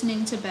for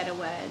listening to Better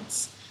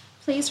Words.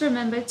 Please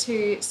remember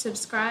to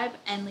subscribe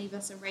and leave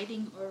us a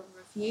rating or a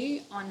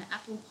review on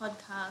Apple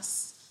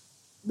Podcasts,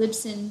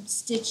 Libsyn,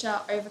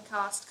 Stitcher,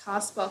 Overcast,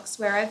 Castbox,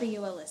 wherever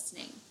you are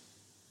listening.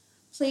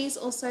 Please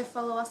also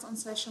follow us on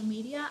social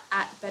media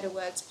at Better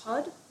Words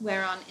Pod.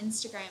 We're on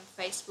Instagram,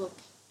 Facebook,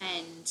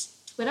 and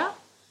Twitter.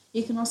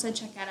 You can also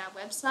check out our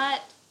website,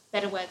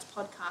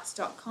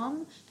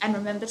 betterwordspodcast.com, and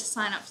remember to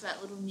sign up for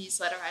that little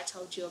newsletter I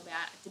told you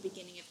about at the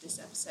beginning of this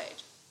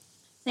episode.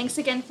 Thanks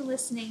again for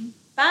listening.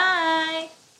 Bye!